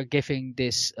people are giving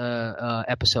this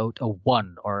episode a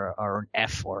 1 or an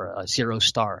F or 0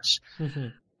 stars. Mm-hmm.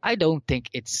 I don't think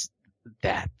it's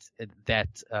that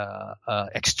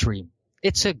extreme.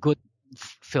 It's a good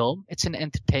film. It's an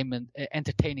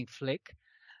entertaining flick,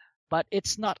 but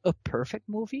it's not a perfect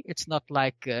movie. It's not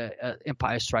like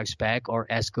Empire Strikes Back or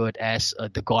as good as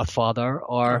The Godfather,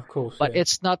 of course, but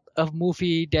it's not a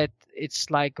movie that it's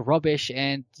like rubbish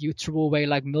and you threw away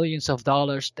like millions of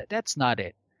dollars. That's not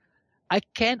it. I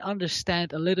can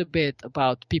understand a little bit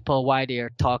about people why they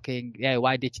are talking. Yeah,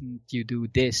 why didn't you do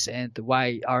this, and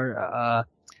why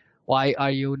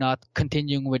are you not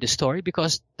continuing with the story?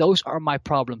 Because those are my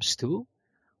problems too.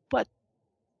 But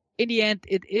in the end,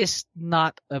 it is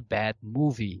not a bad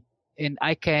movie. And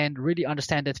I can really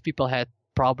understand that people had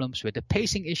problems with the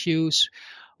pacing issues,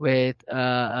 with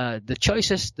the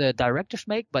choices the directors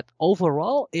make. But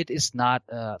overall, it is not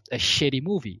a shitty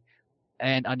movie.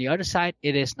 And on the other side,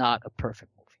 it is not a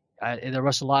perfect movie. There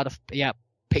was a lot of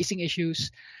pacing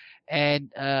issues.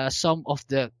 And some of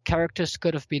the characters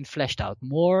could have been fleshed out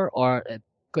more, or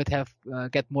could have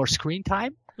get more screen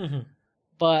time. Mm-hmm.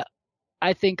 But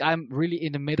I think I'm really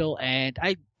in the middle, and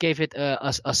I gave it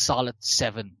a solid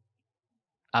 7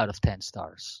 out of 10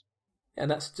 stars.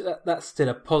 And that's still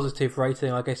a positive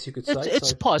rating, I guess you could say.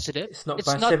 It's positive. It's not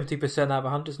bad. 70% out of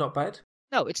 100 is not bad.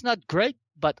 No, it's not great,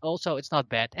 but also it's not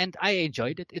bad. And I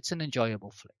enjoyed it. It's an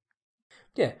enjoyable flick.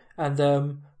 Yeah,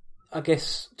 and I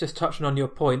guess just touching on your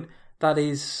point, that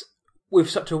is, with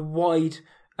such a wide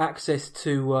access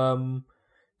to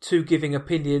giving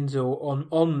opinions or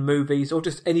on movies or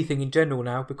just anything in general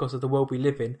now because of the world we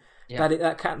live in,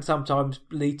 that can sometimes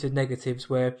lead to negatives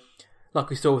where, like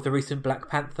we saw with the recent Black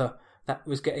Panther, that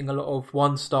was getting a lot of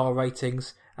 1-star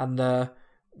ratings, and a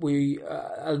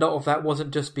lot of that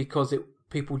wasn't just because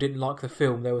people didn't like the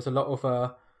film. There was a lot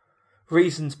of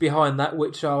reasons behind that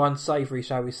which are unsavoury,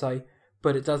 shall we say.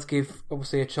 But it does give,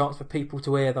 obviously, a chance for people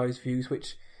to air those views,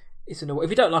 which isn't. If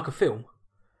you don't like a film,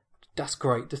 that's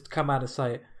great. Just come out and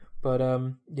say it. But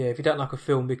yeah, if you don't like a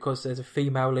film because there's a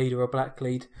female lead or a black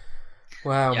lead,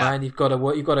 wow, man, you've got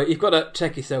to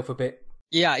check yourself a bit.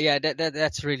 Yeah,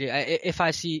 that's really. If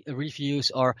I see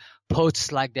reviews or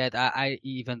posts like that, I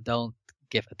even don't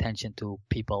give attention to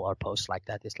people or posts like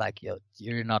that. It's like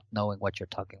you're not knowing what you're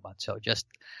talking about. So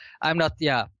I'm not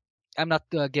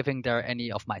giving there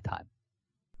any of my time.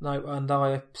 No, and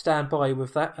I stand by you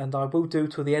with that, and I will do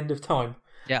till the end of time.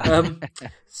 Yeah.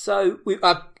 So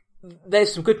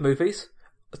there's some good movies.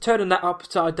 Turning that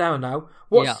upside down now,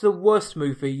 what's the worst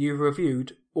movie you've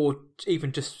reviewed or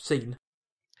even just seen?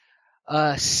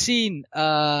 There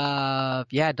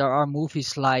are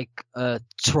movies like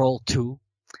Troll 2.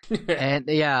 But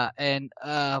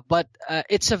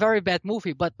it's a very bad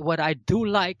movie. But what I do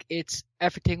like, it's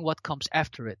everything what comes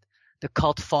after it. The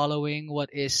cult following, what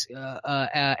is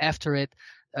after it.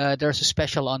 There's a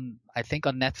special I think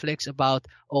on Netflix about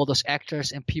all those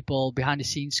actors and people behind the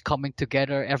scenes coming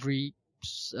together every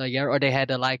year, or they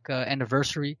had a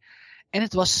anniversary, and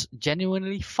it was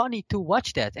genuinely funny to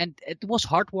watch that, and it was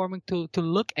heartwarming to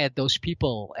look at those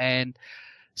people, and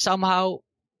somehow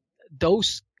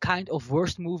those kind of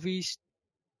worst movies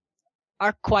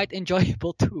are quite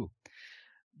enjoyable too.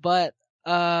 But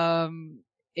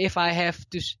if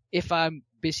I'm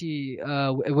busy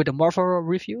with the Marvel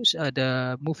reviews,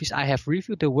 the movies I have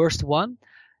reviewed, the worst one,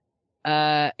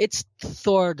 it's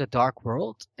Thor: The Dark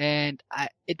World, and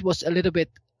it was a little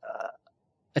bit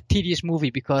a tedious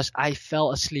movie because I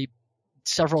fell asleep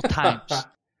several times.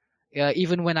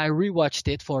 Even when I rewatched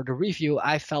it for the review,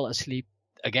 I fell asleep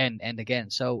again and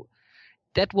again. So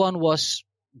that one was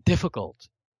difficult.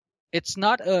 It's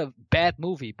not a bad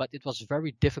movie, but it was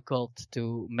very difficult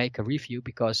to make a review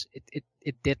because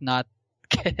it did not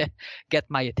get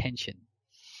my attention.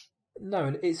 No,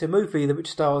 and it's a movie which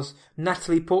stars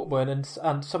Natalie Portman and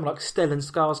someone like Stellan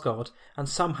Skarsgård, and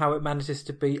somehow it manages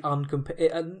to be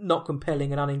not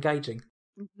compelling and unengaging.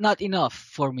 Not enough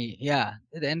for me, yeah,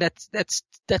 and that's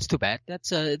too bad.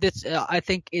 I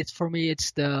think it's for me.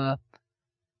 It's the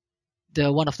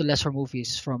one of the lesser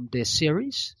movies from this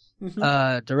series.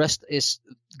 Mm-hmm. The rest is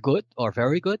good or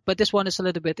very good, but this one is a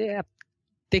little bit. Yeah,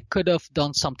 they could have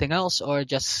done something else or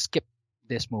just skip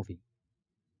this movie.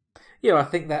 Yeah, I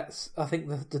think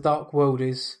the Dark World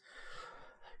is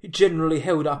generally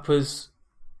held up as,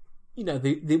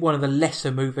 the one of the lesser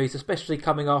movies, especially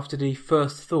coming after the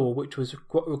first Thor, which was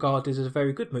regarded as a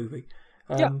very good movie.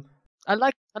 I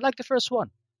like the first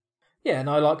one. Yeah, and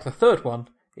I like the third one.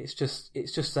 It's just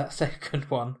that second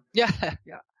one. Yeah.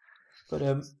 But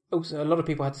also, I'd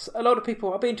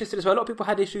be interested as well. A lot of people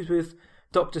had issues with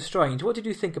Doctor Strange. What did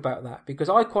you think about that? Because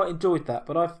I quite enjoyed that,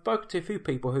 but I've spoken to a few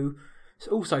people who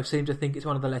also seem to think it's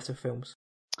one of the lesser films.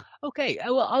 Okay,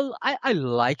 well, I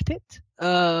liked it.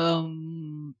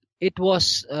 It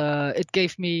was a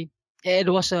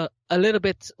little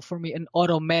bit for me an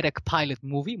automatic pilot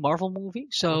movie, Marvel movie.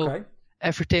 So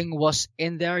everything was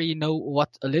in there. You know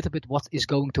what is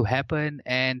going to happen,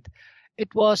 and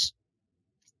it was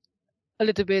a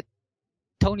little bit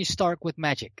Tony Stark with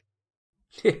magic.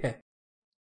 Yeah.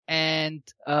 And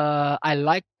I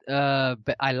like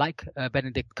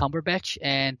Benedict Cumberbatch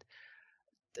and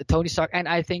Tony Stark, and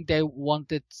I think they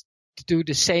wanted to do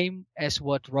the same as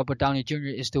what Robert Downey Jr.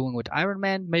 is doing with Iron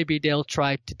Man. Maybe they'll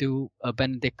try to do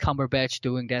Benedict Cumberbatch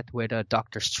doing that with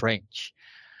Doctor Strange.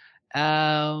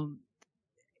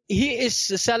 He is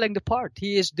selling the part.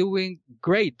 He is doing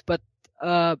great, but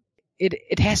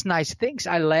it has nice things.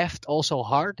 I laughed also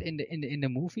hard in the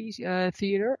movie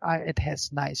theater. It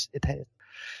has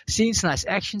scenes, nice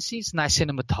action scenes, nice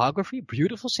cinematography,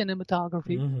 beautiful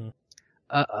cinematography. Mm-hmm.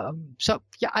 So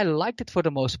yeah, I liked it for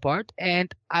the most part,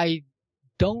 and I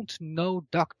don't know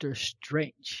Doctor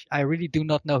Strange. I really do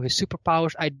not know his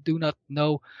superpowers. I do not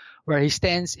know where he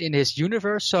stands in his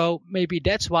universe. So maybe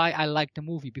that's why I like the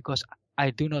movie, because I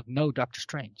do not know Doctor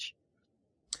Strange.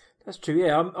 That's true.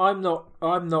 Yeah, I'm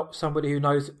not somebody who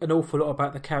knows an awful lot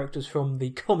about the characters from the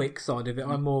comic side of it.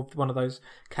 I'm more one of those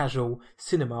casual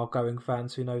cinema-going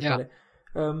fans who knows about it.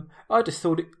 I just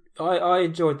thought I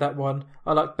enjoyed that one.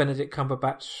 I like Benedict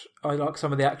Cumberbatch. I like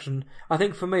some of the action. I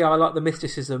think for me, I like the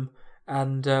mysticism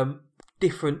and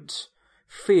different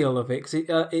feel of it. 'Cause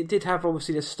it did have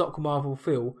obviously the stock Marvel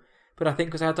feel, but I think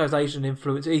because it had those Eastern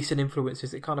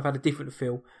influences, it kind of had a different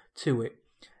feel to it.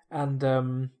 And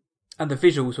the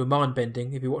visuals were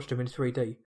mind-bending if you watched them in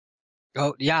 3D.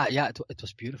 Oh yeah, it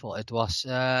was beautiful. It was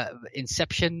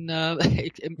Inception.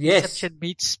 Yes. Inception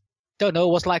meets. Don't know.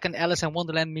 It was like an Alice in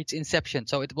Wonderland meets Inception.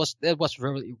 So it was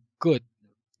really good.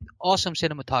 Awesome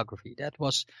cinematography. That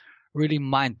was really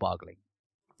mind-boggling.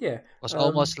 Yeah. It was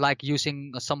almost like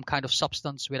using some kind of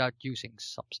substance without using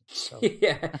substance. So.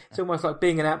 Yeah, it's almost like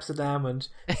being in Amsterdam and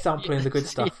sampling the good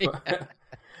stuff. Yeah.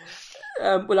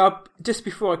 Just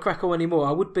before I crack on anymore,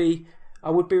 I would be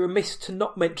remiss to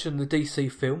not mention the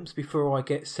DC films before I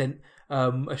get sent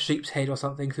a sheep's head or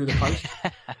something through the post.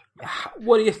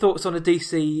 What are your thoughts on the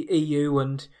DC EU,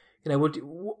 and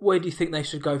where do you think they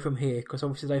should go from here? Because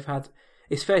obviously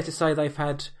it's fair to say they've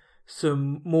had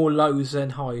some more lows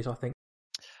than highs, I think.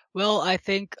 Well, I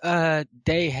think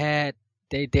they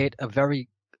did a very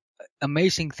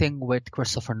amazing thing with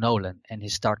Christopher Nolan and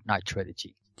his Dark Knight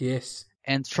trilogy. Yes.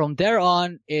 And from there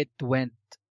on, it went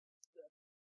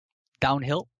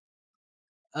downhill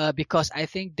because I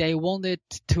think they wanted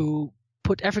to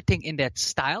put everything in that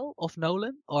style of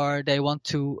Nolan, or they want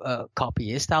to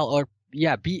copy his style, or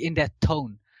be in that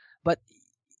tone. But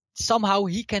somehow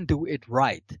he can do it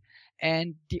right.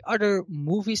 And the other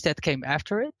movies that came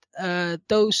after it,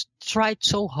 those tried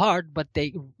so hard, but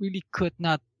they really could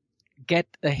not get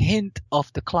a hint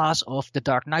of the class of the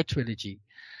Dark Knight trilogy.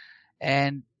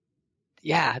 And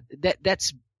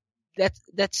that's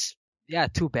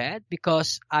too bad,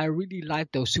 because I really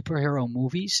like those superhero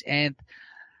movies, and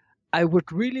I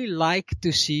would really like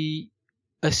to see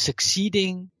a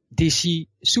succeeding DC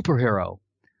superhero.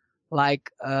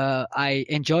 Like, I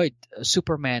enjoyed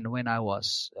Superman when I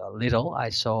was little. I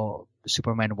saw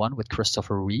Superman 1 with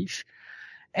Christopher Reeve.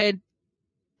 And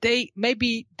they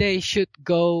should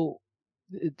go,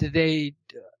 they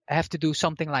have to do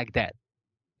something like that.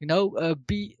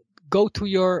 Go to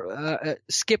your,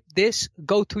 skip this,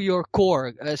 go to your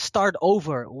core, start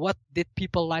over. What did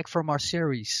people like from our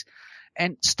series?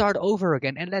 And start over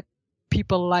again and let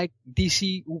people like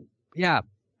DC,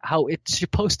 how it's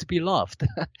supposed to be loved,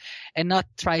 and not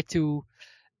try to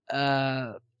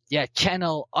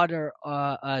channel other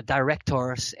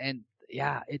directors. And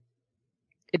it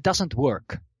doesn't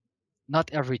work, not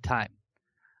every time.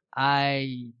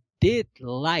 I did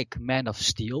like Man of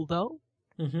Steel, though.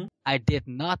 Mm-hmm. I did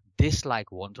not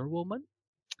dislike Wonder Woman.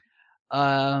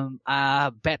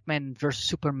 Batman versus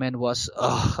Superman was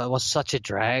such a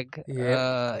drag.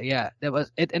 That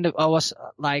was it, and I was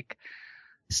like,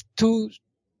 two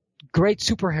great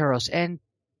superheroes, and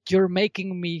you're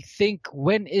making me think,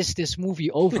 when is this movie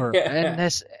over?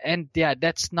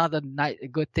 That's not a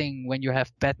good thing when you have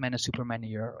Batman and Superman in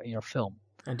your film.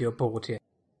 And you're bored,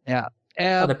 yeah.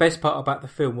 And the best part about the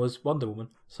film was Wonder Woman.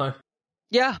 So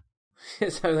yeah,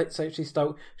 so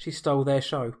she stole their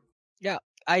show. Yeah,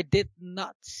 I did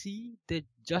not see the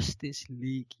Justice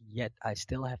League yet. I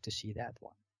still have to see that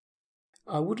one.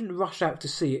 I wouldn't rush out to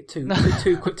see it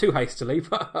too hastily,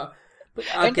 but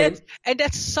again, and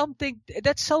that's something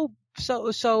that's so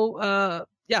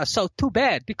too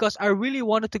bad, because I really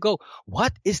wanted to go.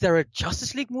 What, is there a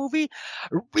Justice League movie?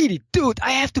 Really, dude,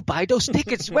 I have to buy those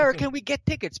tickets. Where can we get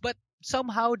tickets? But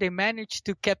somehow they managed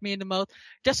to keep me in the mode.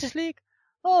 Justice League?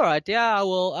 All right, I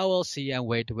will see and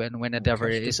wait whenever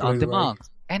it is on demand.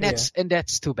 And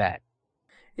that's too bad.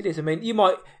 It is.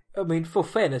 For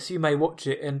fairness, you may watch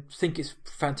it and think it's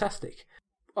fantastic.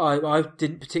 I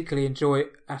didn't particularly enjoy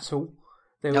it at all.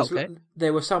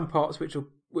 There were some parts which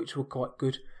were quite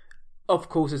good. Of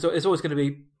course, there's always going to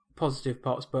be positive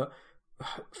parts, but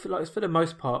for the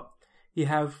most part, you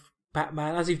have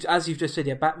Batman, as you've just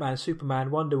said, Batman,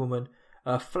 Superman, Wonder Woman,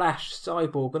 Flash,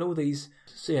 Cyborg, and all these.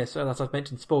 So as I've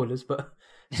mentioned, spoilers, but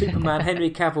Superman,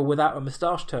 Henry Cavill without a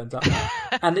moustache turns up,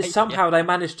 and somehow they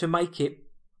managed to make it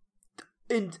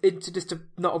into just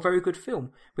not a very good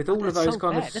film with all of those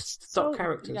kind of stock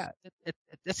characters. Yeah,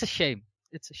 that's a shame.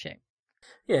 It's a shame.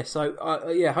 Yeah, so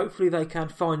hopefully they can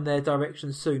find their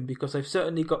direction soon, because they've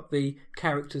certainly got the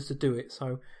characters to do it.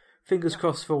 So fingers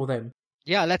crossed for them.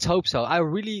 Yeah, let's hope so. I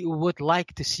really would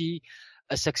like to see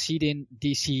a succeeding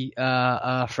DC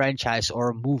franchise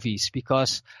or movies,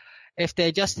 because if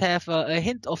they just have a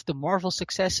hint of the Marvel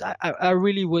success, I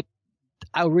really want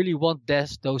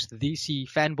those DC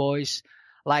fanboys,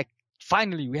 like,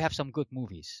 finally we have some good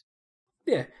movies.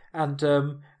 Yeah, and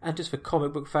just for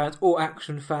comic book fans or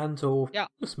action fans or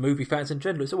just movie fans in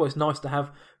general, it's always nice to have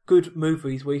good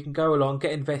movies where you can go along,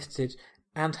 get invested,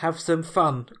 and have some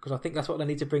fun. Because I think that's what they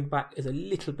need to bring back, is a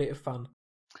little bit of fun.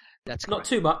 That's not correct.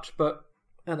 Too much, but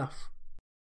enough.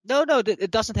 No,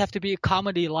 it doesn't have to be a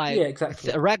comedy like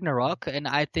Ragnarok. And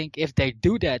I think if they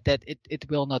do that it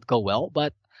will not go well.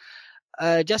 But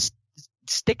just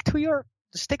stick to your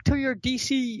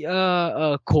DC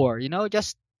core.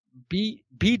 Just be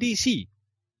DC.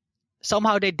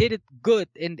 Somehow they did it good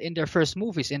in their first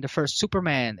movies, in the first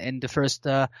Superman, in the first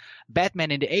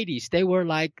Batman in the 80s. They were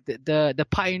like the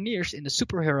pioneers in the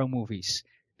superhero movies,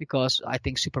 because I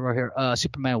think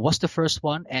Superman was the first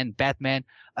one, and Batman,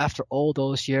 after all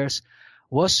those years,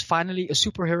 was finally a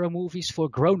superhero movies for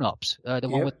grown-ups. The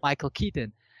one with Michael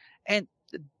Keaton, and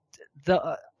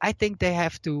I think they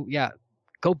have to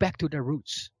go back to their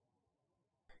roots.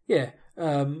 Yeah,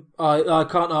 I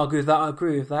can't argue with that. I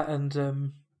agree with that,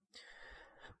 and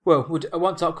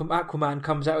once Aquaman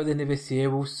comes out at the end of this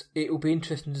year, it will be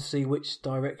interesting to see which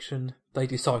direction they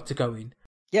decide to go in.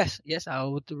 Yes, I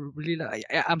would really.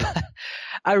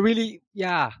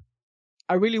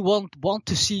 I really want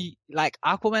to see like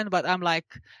Aquaman, but I'm like,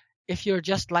 if you're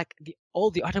just like all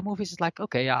the other movies, it's like,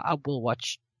 okay, yeah, I will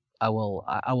watch. I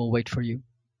will wait for you.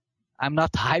 I'm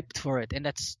not hyped for it, and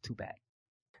that's too bad.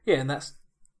 Yeah, and that's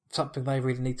something they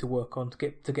really need to work on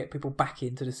to get people back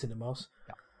into the cinemas.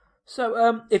 Yeah.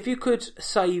 So, if you could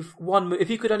if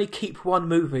you could only keep one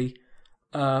movie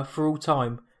for all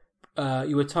time,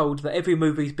 you were told that every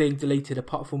movie is being deleted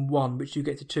apart from one, which you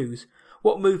get to choose.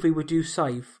 What movie would you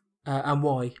save and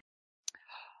why?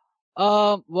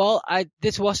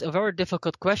 This was a very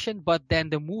difficult question, but then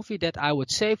the movie that I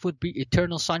would save would be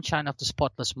Eternal Sunshine of the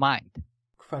Spotless Mind.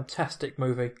 Fantastic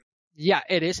movie. Yeah,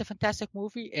 it is a fantastic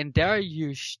movie, and there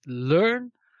you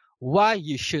learn why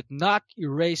you should not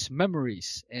erase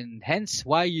memories, and hence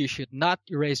why you should not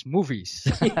erase movies.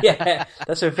 Yeah,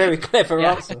 that's a very clever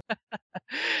answer.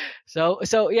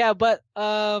 But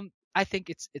I think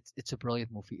it's a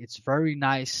brilliant movie. It's very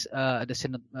nice.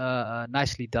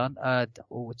 Nicely done.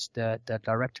 What's the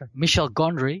director? Michel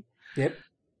Gondry. Yep.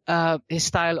 His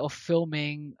style of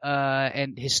filming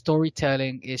and his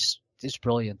storytelling is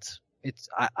brilliant.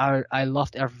 I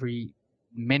loved every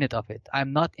minute of it.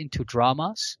 I'm not into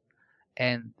dramas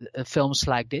and films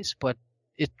like this, but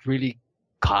it really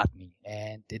caught me,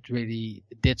 and it really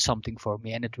did something for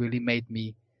me, and it really made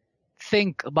me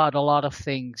think about a lot of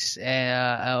things,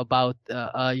 about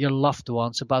your loved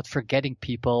ones, about forgetting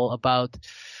people, about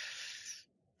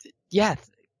you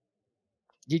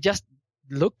just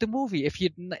look the movie. If you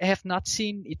have not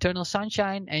seen Eternal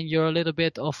Sunshine and you're a little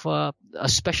bit of a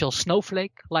special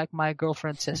snowflake, like my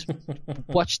girlfriend says,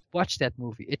 watch that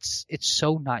movie. It's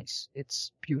so nice.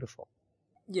 It's beautiful.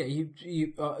 Yeah, you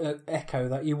echo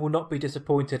that. You will not be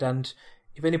disappointed. And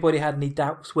if anybody had any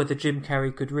doubts whether Jim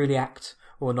Carrey could really act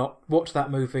or not, watch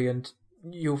that movie and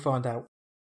you'll find out.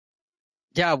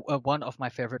 Yeah, one of my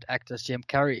favorite actors, Jim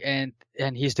Carrey, and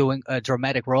he's doing a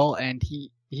dramatic role, and he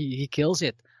kills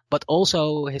it. But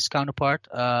also his counterpart,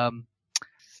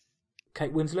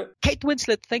 Kate Winslet. Kate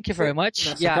Winslet, thank you very much.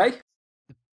 That's okay.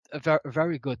 Very,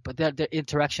 very good. But the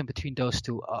interaction between those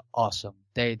two are awesome.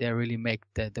 They really make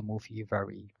the movie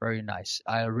very, very nice.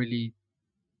 I really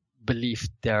believe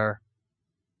their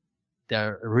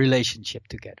relationship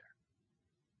together.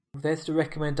 There's the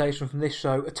recommendation from this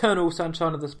show, Eternal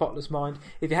Sunshine of the Spotless Mind.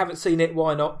 If you haven't seen it,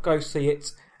 why not? Go see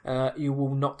it. You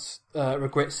will not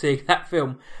regret seeing that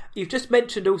film. You've just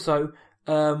mentioned also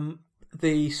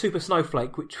the Super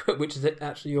Snowflake, which is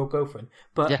actually your girlfriend.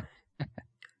 But yeah.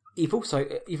 you've also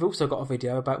got a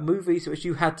video about movies which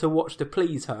you had to watch to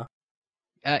please her.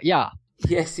 Yeah.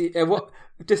 Yes. What?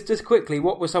 Just quickly,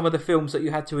 what were some of the films that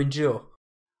you had to endure?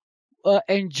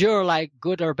 Endure, like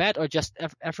good or bad, or just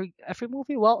every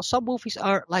movie? Well, some movies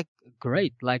are like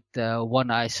great, like the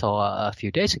one I saw a few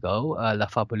days ago, La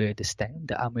Fabuleuse Destin,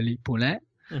 de Amélie Poulain.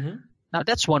 Mm-hmm. Now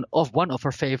that's one of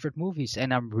her favorite movies,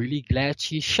 and I'm really glad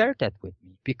she shared that with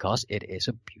me because it is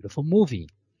a beautiful movie.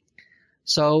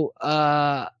 So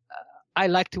I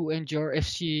like to endure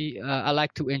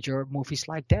movies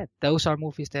like that. Those are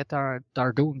movies that are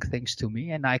doing things to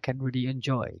me, and I can really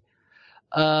enjoy.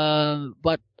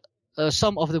 But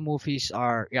some of the movies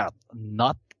are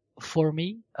not for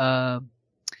me.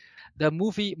 The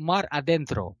movie Mar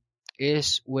Adentro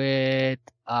is with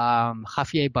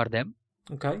Javier Bardem.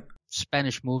 Okay.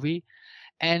 Spanish movie,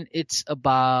 and it's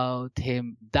about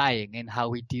him dying and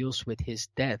how he deals with his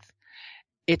death.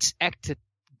 It's acted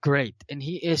great, and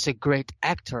he is a great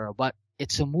actor, but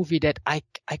it's a movie that I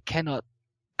cannot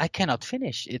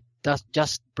finish. It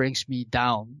just brings me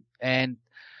down, and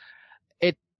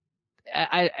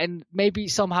and maybe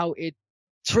somehow it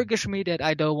triggers me that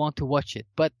I don't want to watch it.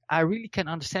 But I really can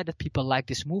understand that people like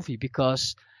this movie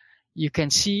because you can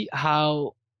see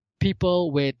how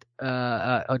people with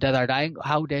that are dying,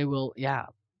 how they will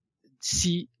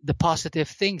see the positive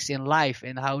things in life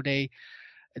and how they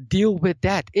deal with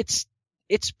that. It's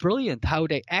brilliant how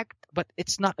they act, but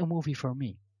it's not a movie for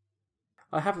me.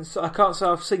 I can't say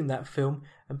I've seen that film,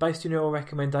 and based on your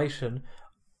recommendation,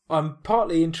 I'm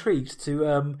partly intrigued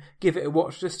to give it a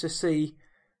watch just to see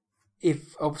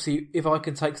if I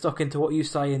can take stock into what you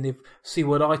say and see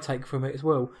what I take from it as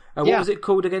well. What was it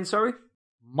called again? Sorry,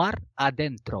 Mar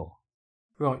Adentro.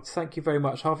 Right, thank you very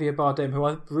much. Javier Bardem, who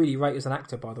I really rate as an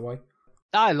actor, by the way.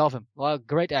 I love him. Well,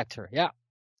 great actor. Yeah,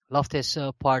 loved his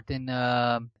part in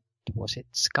was it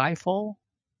Skyfall?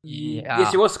 Yeah.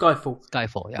 Yes, it was Skyfall.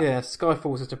 Skyfall. Yeah. Yeah,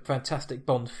 Skyfall was just a fantastic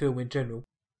Bond film in general.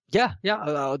 Yeah.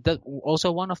 That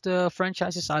also one of the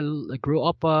franchises I grew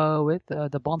up with,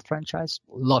 the Bond franchise.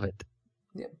 Love it.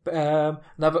 Yeah.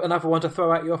 Another one to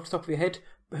throw at you off the top of your head.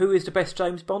 Who is the best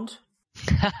James Bond?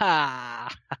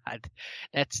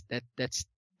 That's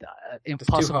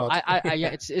impossible. Too hard.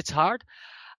 Yeah, it's hard.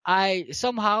 I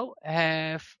somehow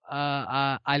have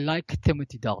I like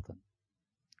Timothy Dalton.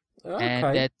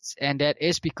 Okay. And that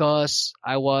is because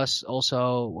I was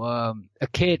also a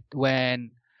kid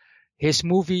when his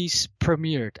movies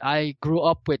premiered. I grew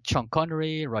up with Sean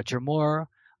Connery, Roger Moore,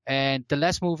 and the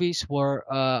last movies were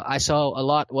I saw a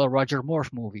lot Roger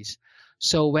Moore's movies.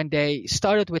 So when they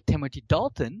started with Timothy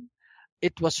Dalton,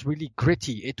 it was really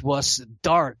gritty. It was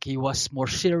dark. He was more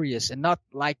serious and not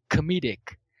like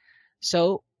comedic.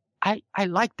 So I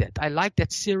like that. I like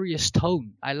that serious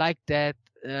tone. I like that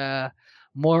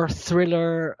more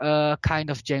thriller kind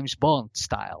of James Bond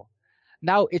style.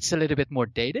 Now it's a little bit more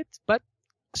dated, but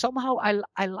somehow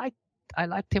I like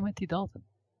Timothy Dalton.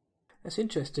 That's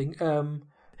interesting.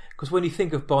 Because when you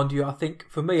think of Bond,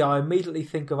 I immediately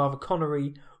think of either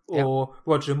Connery or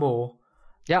Roger Moore.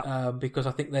 Yeah. Because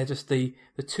I think they're just the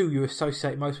two you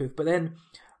associate most with. But then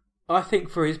I think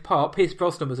for his part, Pierce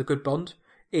Brosnan was a good Bond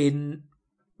in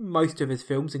most of his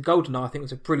films. In GoldenEye, I think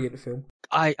was a brilliant film.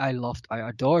 I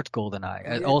adored GoldenEye.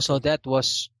 And also that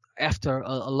was after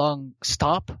a long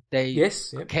stop. They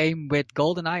came with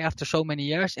GoldenEye after so many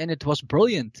years, and it was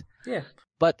brilliant. Yeah.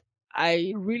 But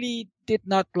I really did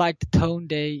not like the tone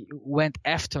they went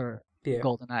after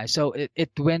GoldenEye. So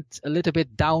it went a little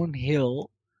bit downhill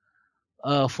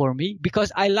for me,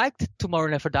 because I liked Tomorrow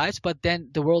Never Dies, but then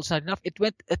The World's Not Enough. It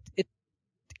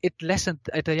lessened.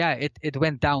 It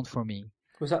went down for me.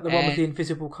 Was that the one with the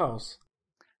invisible cars?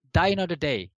 Die Another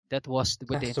Day. That was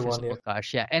with the invisible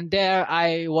cars. Yeah, and there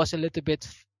I was a little bit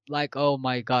like, oh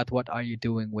my God, what are you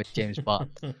doing with James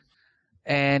Bond?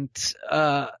 And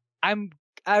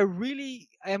I really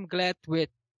am glad with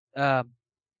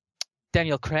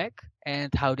Daniel Craig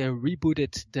and how they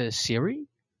rebooted the series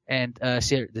and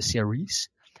the series,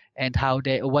 and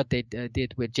what they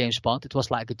did with James Bond. It was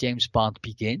like a James Bond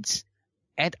Begins,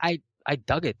 and I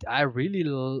dug it. I really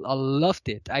loved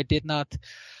it. I did not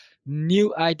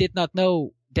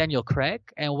know Daniel Craig,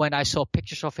 and when I saw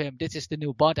pictures of him, this is the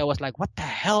new Bond, I was like, what the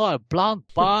hell, a blonde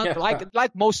Bond?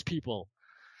 like most people.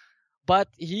 But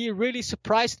he really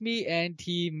surprised me, and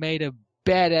he made a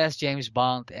badass James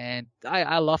Bond, and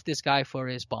I love this guy for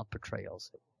his Bond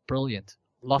portrayals. Brilliant.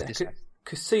 Love this guy.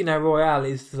 Casino Royale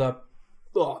is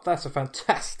that's a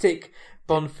fantastic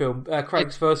Bond film.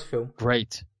 Craig's first film.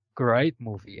 Great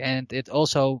movie, and it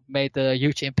also made a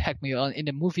huge impact in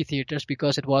the movie theaters,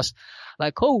 because it was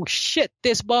like, oh shit,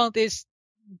 this Bond is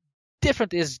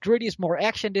different. It's gritty. It's more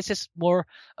action. This is more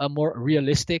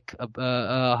realistic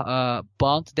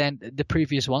Bond than the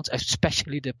previous ones,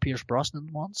 especially the Pierce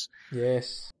Brosnan ones.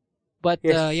 Yes. But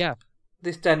yes.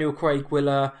 This Daniel Craig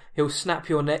he'll snap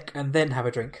your neck and then have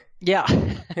a drink. Yeah.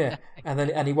 Yeah,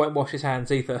 and he won't wash his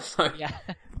hands either. So yeah.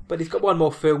 But he's got one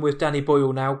more film with Danny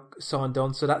Boyle now signed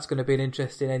on, so that's going to be an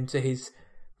interesting end to his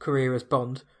career as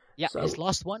Bond. Yeah, his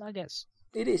last one, I guess.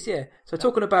 It is, yeah. So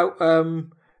talking about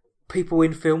people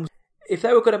in films, if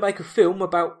they were going to make a film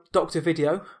about Dr.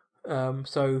 Video,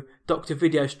 so Dr.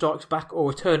 Video Strikes Back or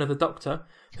Return of the Doctor,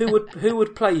 who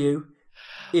would play you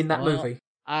in that movie?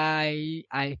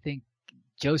 I think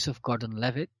Joseph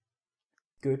Gordon-Levitt.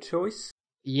 Good choice.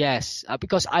 Yes,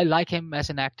 because I like him as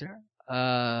an actor.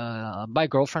 My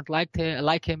girlfriend like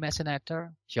him as an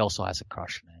actor. She also has a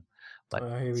crush on him.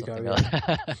 But here we go.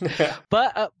 Yeah.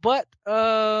 But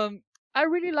I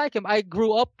really like him. I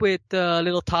grew up with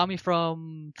little Tommy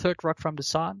from Third Rock from the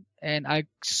Sun, and I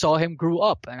saw him grow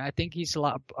up, and I think he's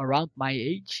around my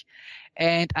age,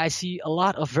 and I see a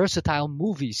lot of versatile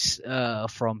movies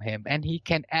from him, and he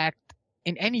can act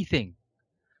in anything.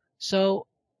 So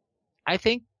I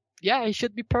think, he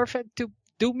should be perfect to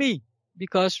do me,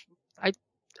 because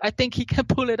I think he can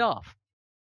pull it off.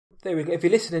 There we go. If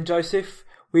you're listening, Joseph,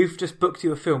 we've just booked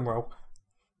you a film role.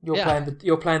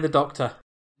 You're playing the Doctor.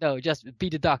 No, just be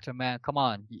the Doctor, man. Come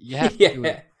on, you have to do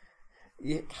it.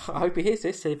 Yeah, I hope he hears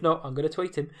this. If not, I'm going to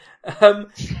tweet him.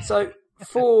 So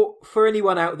for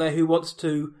anyone out there who wants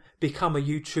to become a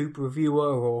YouTube reviewer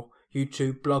or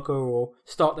YouTube blogger or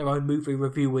start their own movie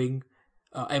reviewing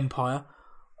empire,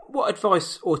 what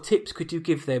advice or tips could you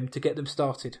give them to get them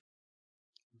started?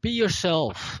 Be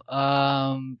yourself.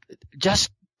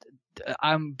 Just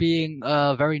I'm being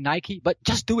very Nike, but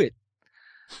just do it.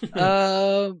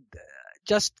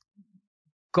 Just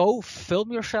go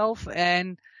film yourself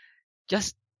and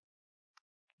just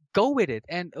go with it.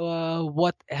 And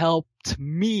what helped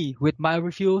me with my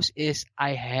reviews is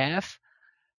I have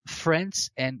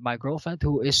friends and my girlfriend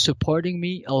who is supporting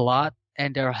me a lot,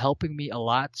 and they're helping me a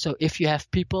lot. So if you have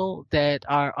people that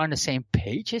are on the same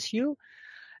page as you,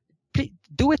 please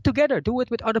do it together. Do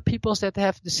it with other people that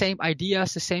have the same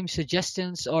ideas, the same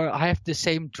suggestions, or have the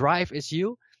same drive as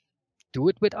you. Do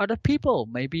it with other people.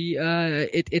 Maybe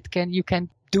you can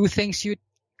do things you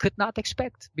could not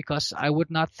expect, because I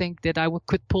would not think that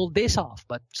could pull this off,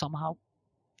 but somehow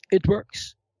it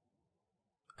works.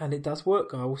 And it does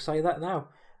work, I will say that now.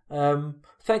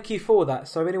 Thank you for that.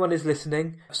 So if anyone is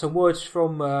listening, some words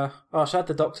from Arshad,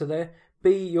 the doctor there.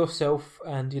 Be yourself,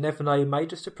 and you never know, you may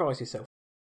just surprise yourself.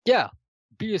 Yeah,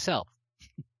 be yourself.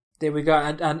 There we go.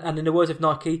 And in the words of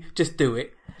Nike, just do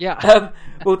it. Yeah.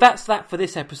 Well, that's that for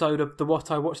this episode of the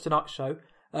What I Watched Tonight show.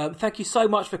 Thank you so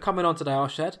much for coming on today,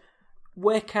 Arshad.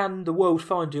 Where can the world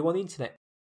find you on the internet?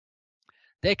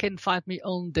 They can find me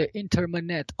on the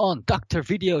internet on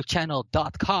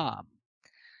drvideochannel.com.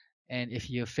 And if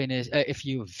you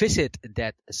visit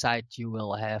that site, you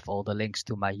will have all the links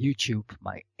to my YouTube,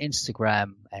 my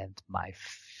Instagram, and my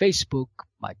Facebook,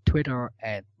 my Twitter,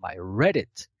 and my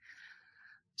Reddit.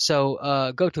 So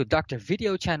go to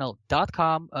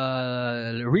drvideochannel.com,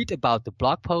 read about the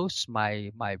blog posts.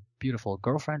 My beautiful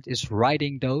girlfriend is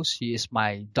writing those. She is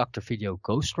my Dr. Video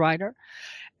ghostwriter.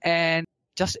 And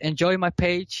just enjoy my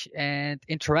page and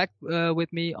interact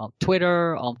with me on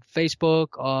Twitter, on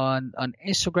Facebook, on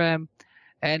Instagram,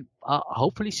 and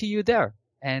hopefully see you there.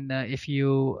 And if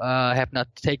you have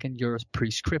not taken your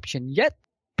prescription yet,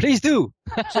 please do.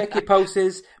 Check your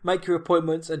pulses, make your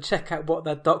appointments, and check out what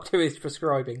that doctor is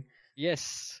prescribing.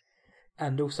 Yes.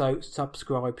 And also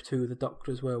subscribe to the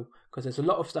doctor as well, because there's a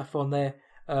lot of stuff on there.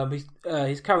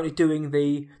 He's currently doing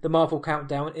the Marvel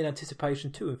countdown in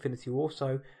anticipation to Infinity War,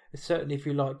 so certainly if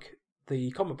you like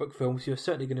the comic book films, you're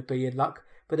certainly going to be in luck.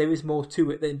 But there is more to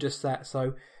it than just that,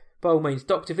 so by all means,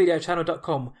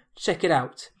 drvideochannel.com, check it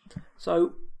out.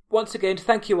 So once again,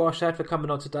 thank you, Arshad, for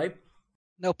coming on today.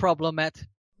 No problem, Matt.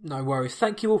 No worries.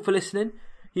 Thank you all for listening.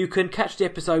 You can catch the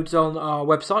episodes on our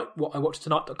website,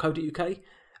 whatiwatchtonight.co.uk,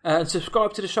 and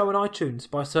subscribe to the show on iTunes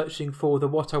by searching for the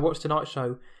What I Watched Tonight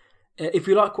show. If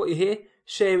you like what you hear,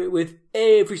 share it with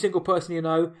every single person you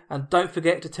know, and don't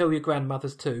forget to tell your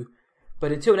grandmothers too.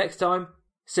 But until next time,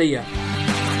 see ya.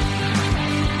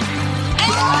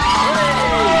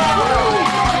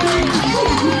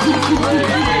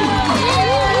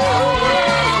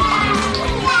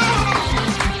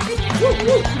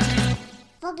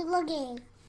 Boogie.